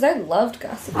 drama? Because I loved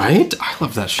gossip. Right? I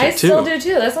love that shit I too. still do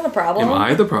too. That's not a problem. Am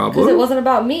I the Because problem? it wasn't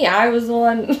about me. I was the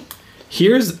one.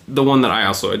 Here's the one that I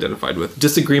also identified with.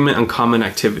 Disagreement on common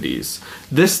activities.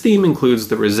 This theme includes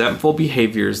the resentful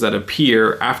behaviors that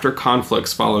appear after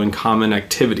conflicts following common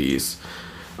activities.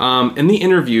 In the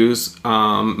interviews,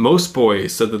 most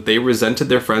boys said that they resented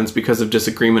their friends because of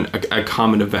disagreement at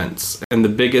common events. And the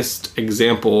biggest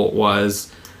example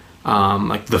was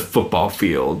like the football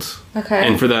field. Okay.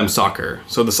 And for them, soccer.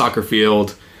 So the soccer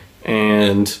field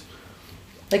and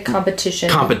Like competition.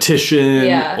 competition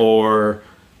Yeah. or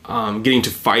getting to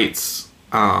fights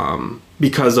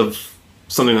because of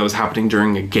something that was happening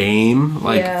during a game,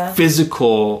 like Yeah.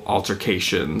 physical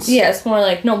altercations. Yeah, it's more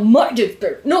like, no, my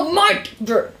district. No, my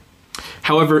district.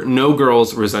 However, no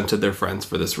girls resented their friends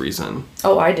for this reason.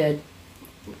 Oh, I did.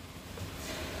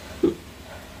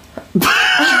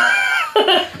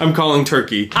 I'm calling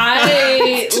turkey.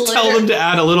 I To tell them to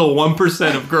add a little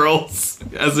 1% of girls,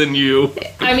 as in you.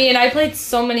 I mean, I played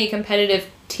so many competitive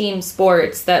team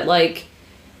sports that, like,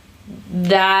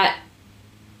 that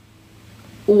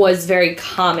was very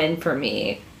common for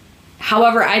me.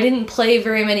 However, I didn't play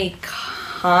very many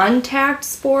contact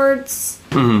sports.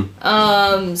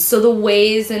 So the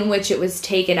ways in which it was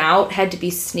taken out had to be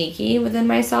sneaky within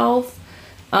myself.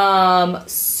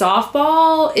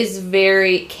 Softball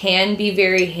can be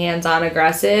very hands-on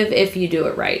aggressive if you do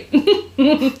it right.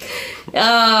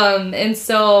 And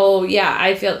so, yeah,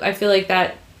 I feel like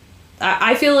that,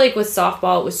 I feel like with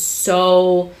softball it was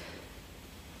so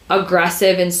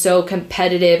aggressive and so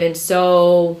competitive and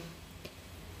so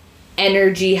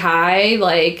energy high,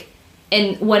 like,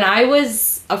 and when I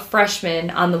was a freshman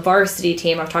on the varsity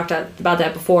team, I've talked about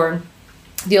that before,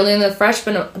 the only other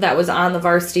freshman that was on the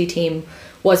varsity team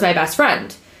was my best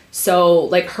friend. So,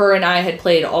 like, her and I had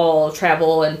played all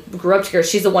travel and grew up together.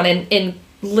 She's the one in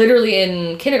literally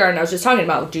in kindergarten I was just talking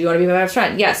about, do you want to be my best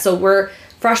friend? Yes. So we're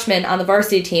freshmen on the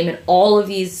varsity team, and all of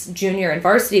these junior and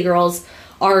varsity girls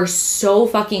are so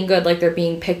fucking good. Like, they're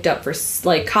being picked up for,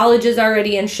 like, colleges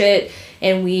already and shit.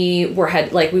 And we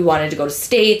wanted to go to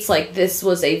states. Like, this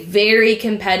was a very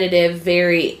competitive,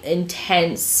 very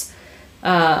intense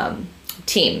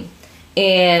team.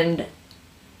 And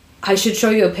I should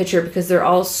show you a picture because they're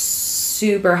all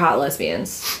super hot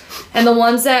lesbians. And the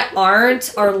ones that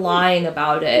aren't are lying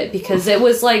about it because it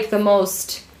was like the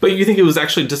most... But you think it was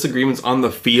actually disagreements on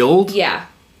the field? Yeah.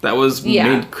 that was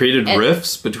created And-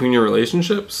 rifts between your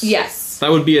relationships? Yes.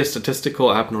 That would be a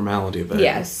statistical abnormality then.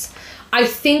 Yes. I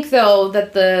think, though,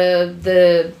 that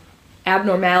the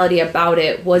abnormality about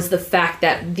it was the fact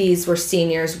that these were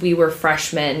seniors, we were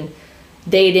freshmen.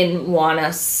 They didn't want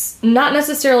us, not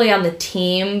necessarily on the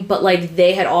team, but like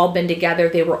they had all been together.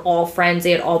 They were all friends. They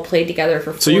had all played together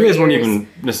for 4 years. So you guys weren't even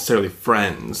necessarily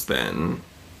friends then,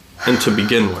 and to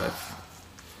begin with.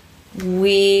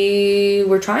 We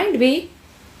were trying to be.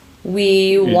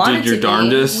 We wanted to be. You did your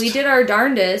darndest? We did our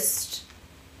darndest.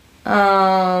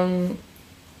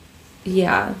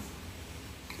 Yeah.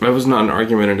 I was not an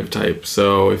argumentative type,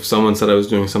 so if someone said I was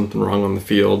doing something wrong on the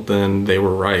field, then they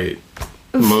were right.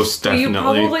 Most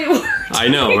definitely. You probably were. I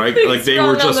know, right? Like they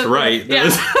were just right. Yeah.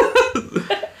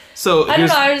 So I don't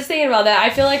know. I was just thinking about that.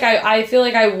 I feel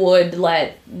like I would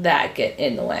let that get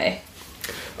in the way.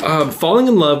 Falling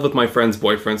in love with my friend's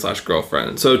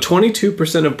boyfriend/girlfriend. So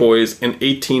 22% of boys and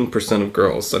 18% of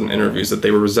girls said in interviews that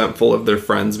they were resentful of their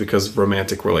friends because of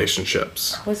romantic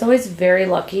relationships. I was always very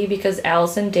lucky because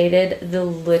Allison dated the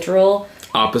literal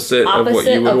Opposite of what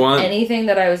you would want. Anything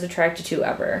that I was attracted to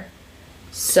ever.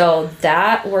 So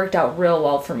that worked out real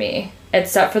well for me,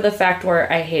 except for the fact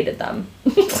where I hated them.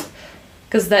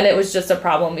 Because then it was just a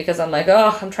problem because I'm like,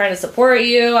 oh, I'm trying to support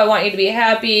you. I want you to be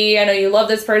happy. I know you love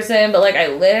this person, but like I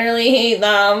literally hate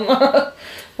them.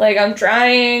 Like I'm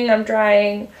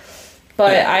trying.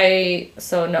 But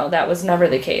so no, that was never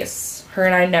the case. Her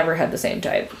and I never had the same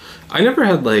type. I never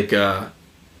had like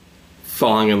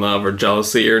falling in love or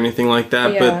jealousy or anything like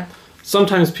that. Yeah. But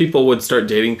sometimes people would start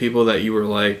dating people that you were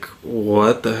like,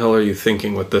 what the hell are you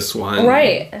thinking with this one?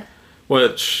 Right.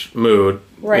 Which mood,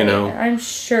 Right. you know? I'm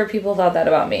sure people thought that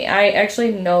about me. I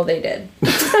actually know they did.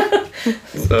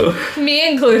 So,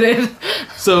 Me included.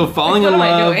 so falling Like, in what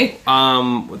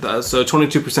am I love, so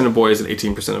 22% of boys and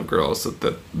 18% of girls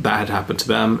that had happened to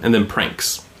them. And then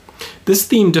pranks. This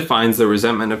theme defines the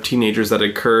resentment of teenagers that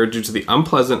occur due to the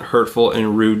unpleasant, hurtful,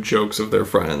 and rude jokes of their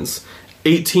friends.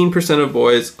 18% of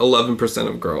boys, 11%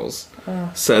 of girls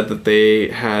said that they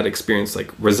had experienced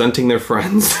like resenting their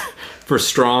friends for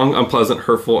strong, unpleasant,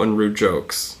 hurtful, and rude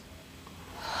jokes.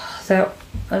 So,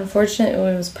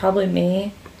 unfortunately, it was probably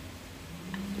me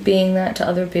being that to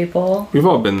other people. We've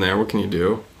all been there. What can you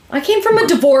do? I came from a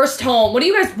divorced home. What do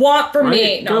you guys want from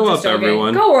me? Right? Grow I'm up, just joking.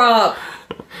 everyone. Grow up.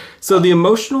 So the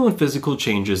emotional and physical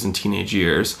changes in teenage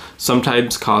years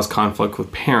sometimes cause conflict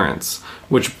with parents,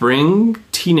 which bring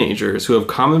teenagers who have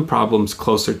common problems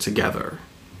closer together.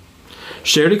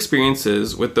 Shared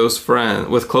experiences with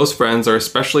close friends are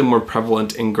especially more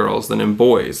prevalent in girls than in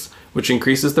boys, which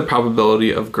increases the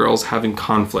probability of girls having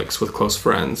conflicts with close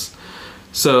friends.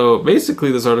 So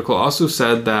basically, this article also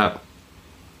said that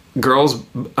girls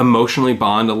emotionally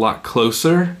bond a lot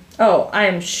closer. Oh,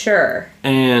 I'm sure.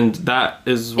 And that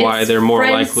is why they're more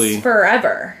likely...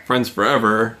 Friends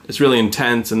forever. It's really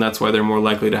intense, and that's why they're more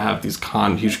likely to have these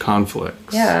huge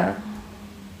conflicts. Yeah.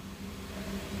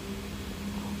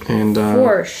 And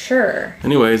For sure.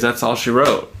 Anyways, that's all she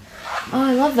wrote. Oh,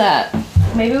 I love that.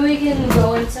 Maybe we can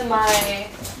go into my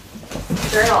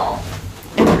journal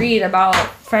and read about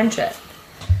friendship.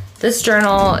 This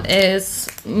journal is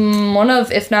one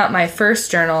of, if not my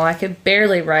first journal. I could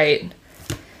barely write.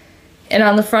 And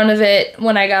on the front of it,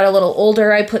 when I got a little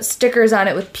older, I put stickers on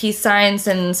it with peace signs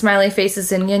and smiley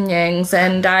faces and yin-yangs.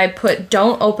 And I put,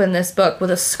 don't open this book, with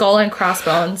a skull and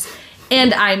crossbones.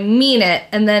 And I mean it.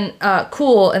 And then,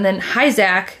 cool. And then, hi,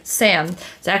 Zach. Sam.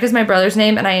 Zach is my brother's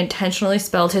name, and I intentionally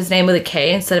spelled his name with a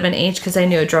K instead of an H because I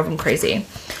knew it drove him crazy.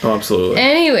 Oh, absolutely.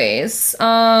 Anyways,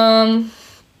 oh,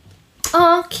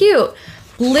 cute.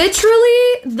 Literally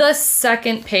the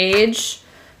second page,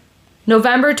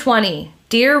 November 20.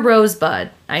 Dear Rosebud.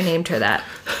 I named her that.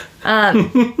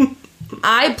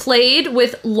 I played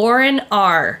with Lauren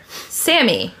R.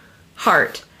 Sammy.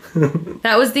 Heart.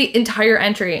 That was the entire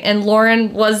entry, and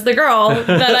Lauren was the girl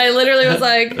that I literally was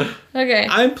like, okay.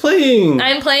 I'm playing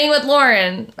with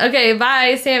Lauren. Okay,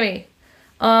 bye, Sammy.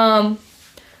 Then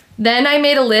I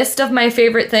made a list of my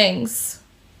favorite things.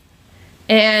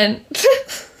 And,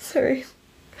 sorry.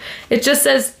 It just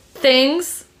says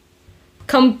things,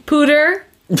 computer,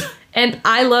 and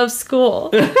I love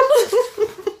school.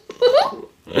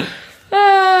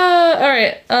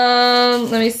 Alright,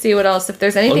 let me see what else. If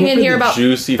there's anything in here about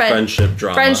juicy friendship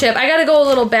drama. Friendship. I gotta go a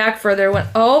little back further.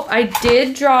 I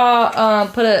did draw,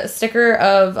 put a sticker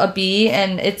of a bee,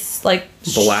 and it's like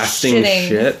blasting shitting.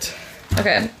 shit.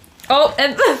 Okay. Oh,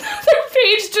 and the other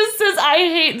page just says, I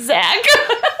hate Zach.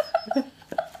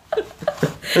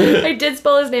 I did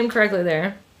spell his name correctly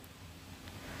there.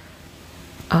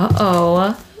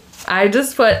 Uh-oh. I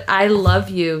just put, I love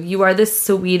you. You are the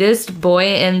sweetest boy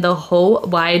in the whole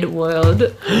wide world.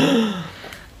 It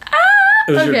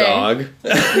was your dog.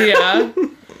 Yeah.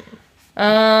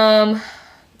 I'm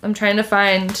trying to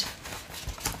find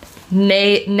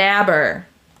Nabber.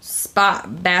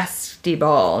 Spot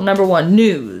basketball. Number 1,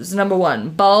 news. Number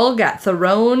 1, ball got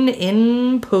thrown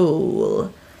in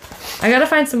pool. I gotta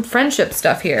find some friendship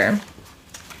stuff here.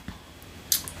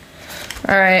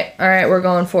 Alright, we're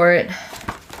going for it.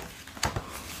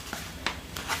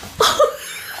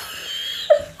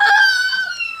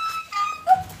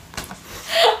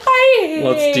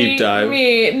 Let's deep dive.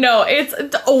 No, it's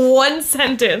one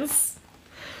sentence.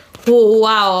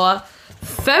 Wow.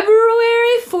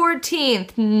 February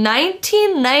 14th,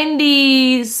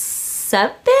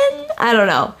 1997? I don't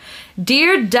know.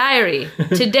 Dear Diary,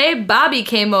 today Bobby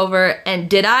came over and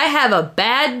did I have a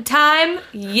bad time?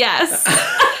 Yes.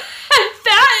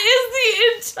 That is the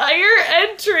entire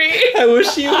entry. I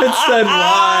wish you had said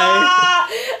why.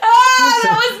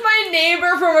 That was my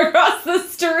neighbor from across the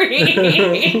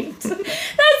street.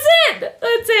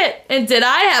 That's it. And did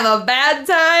I have a bad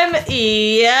time?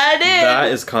 Yeah, I did.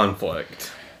 That is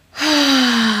conflict.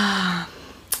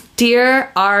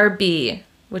 Dear RB,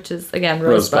 which is, again,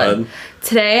 Rosebud.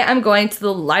 Today I'm going to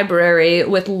the library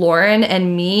with Lauren,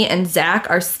 and me and Zach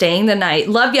are staying the night.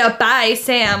 Love ya. Bye,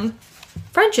 Sam.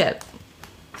 Friendship.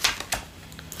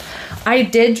 I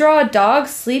did draw a dog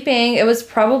sleeping. It was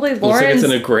probably Lauren's. Looks like it's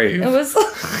in a grave. It was...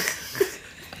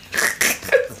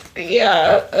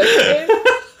 Yeah. Okay.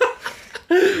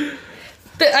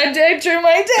 I drew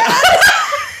my dad.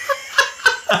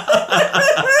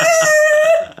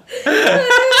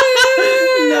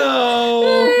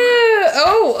 No.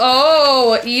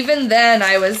 Oh, even then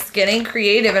I was getting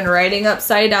creative and writing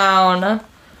upside down.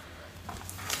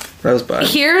 Rosebud.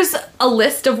 Here's a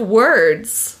list of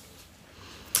words.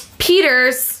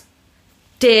 Peters,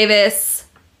 Davis,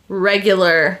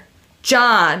 regular,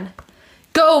 John,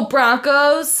 go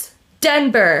Broncos,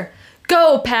 Denver,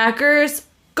 go Packers,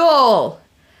 goal.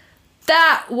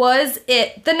 That was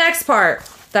it. The next part.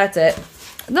 That's it.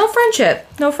 No friendship.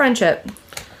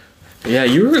 Yeah,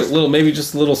 you were maybe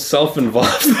just a little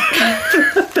self-involved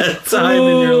at that time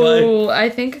in your life. I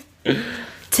think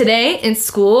today in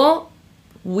school,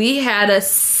 we had a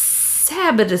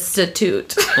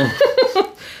substitute.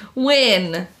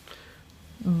 When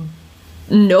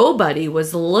nobody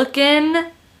was looking,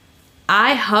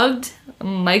 I hugged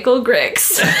Michael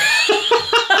Griggs. I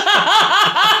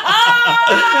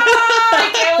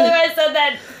can't believe I said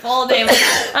that full name.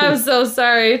 I'm so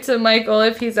sorry to Michael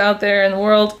if he's out there in the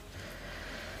world.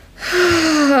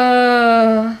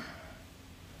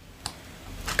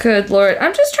 Good Lord.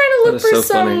 I'm just trying to look for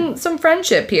some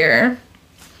friendship here.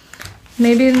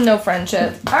 Maybe no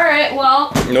friendship. Alright,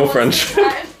 well. No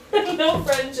friendship. No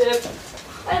friendship.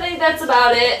 I think that's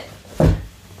about it.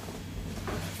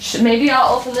 Maybe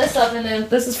I'll open this up and then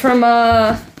this is from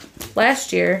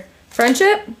last year.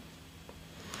 Friendship?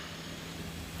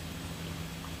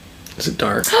 Is it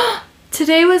dark?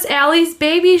 Today was Allie's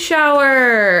baby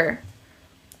shower.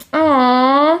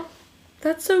 Aww.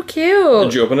 That's so cute.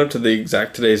 Did you open up to the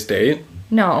exact today's date?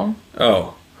 No.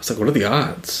 Oh. I was like, what are the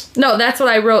odds? No, that's what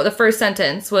I wrote. The first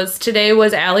sentence was, today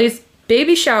was Allie's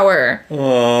baby shower.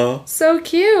 Aww. So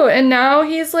cute. And now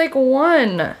he's like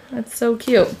 1. That's so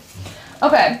cute.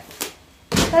 Okay.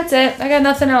 That's it. I got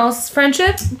nothing else.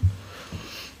 Friendship?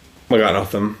 I got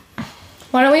nothing.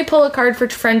 Why don't we pull a card for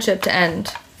friendship to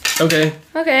end? Okay.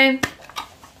 Okay.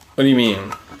 What do you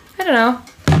mean? I don't know.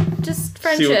 Just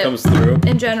friendship. See what comes through.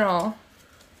 In general.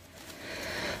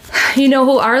 You know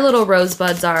who our little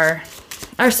rosebuds are.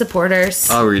 Our supporters.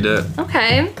 I'll read it.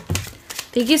 Okay.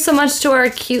 Thank you so much to our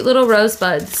cute little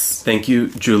rosebuds. Thank you,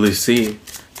 Julie C.,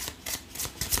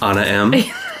 Anna M.,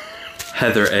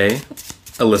 Heather A.,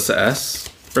 Alyssa S.,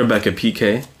 Rebecca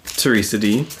PK, Teresa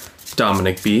D.,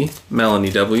 Dominic B.,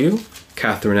 Melanie W.,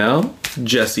 Catherine L.,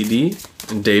 Jesse D.,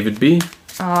 and David B.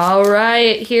 All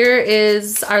right. Here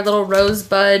is our little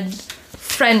rosebud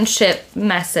friendship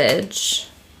message.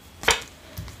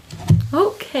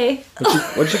 Okay.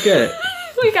 What'd you get?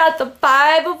 We got the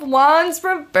 5 of Wands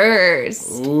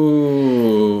reverse.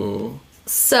 Ooh.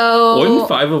 So wouldn't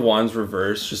 5 of Wands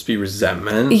reverse just be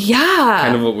resentment? Yeah.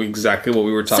 Kind of exactly what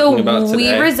we were talking about today. So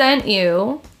we resent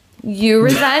you. You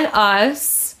resent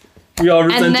us. We all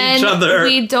resent each other. other.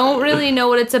 We don't really know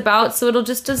what it's about, so it'll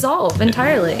just dissolve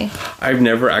entirely. I've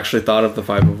never actually thought of the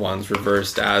 5 of Wands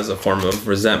reversed as a form of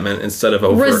resentment instead of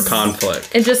overt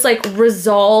conflict. It's just like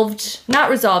resolved,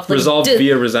 not resolved. Like resolved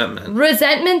via resentment.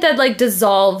 Resentment that like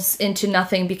dissolves into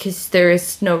nothing because there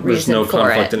is no reason for it. There's no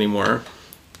conflict anymore.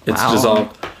 It's Wow.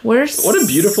 dissolved. What a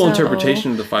beautiful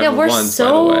interpretation of the 5 of Wands, by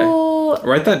the way.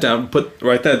 Write that down.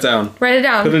 Write that down. Write it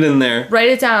down. Put it in there. Write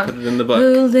it down. Put it in the book.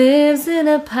 Who lives in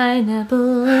a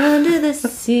pineapple under the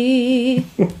sea?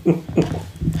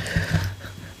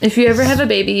 If you ever have a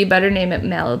baby, you better name it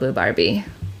Malibu Barbie.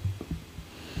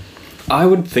 I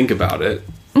would think about it.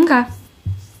 Okay.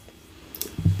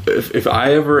 If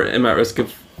I ever am at risk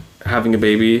of having a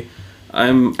baby,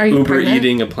 I'm Uber pregnant?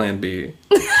 eating a Plan B.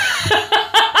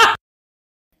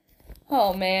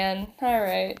 Oh man. All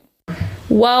right.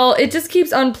 Well, it just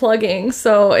keeps unplugging,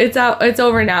 so it's out. It's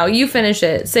over now. You finish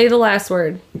it. Say the last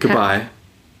word. Goodbye.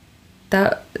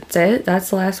 That's it. That's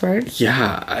the last word.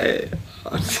 Yeah.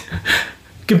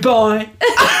 Goodbye.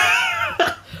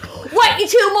 Wait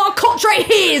till my country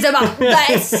hears about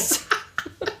this.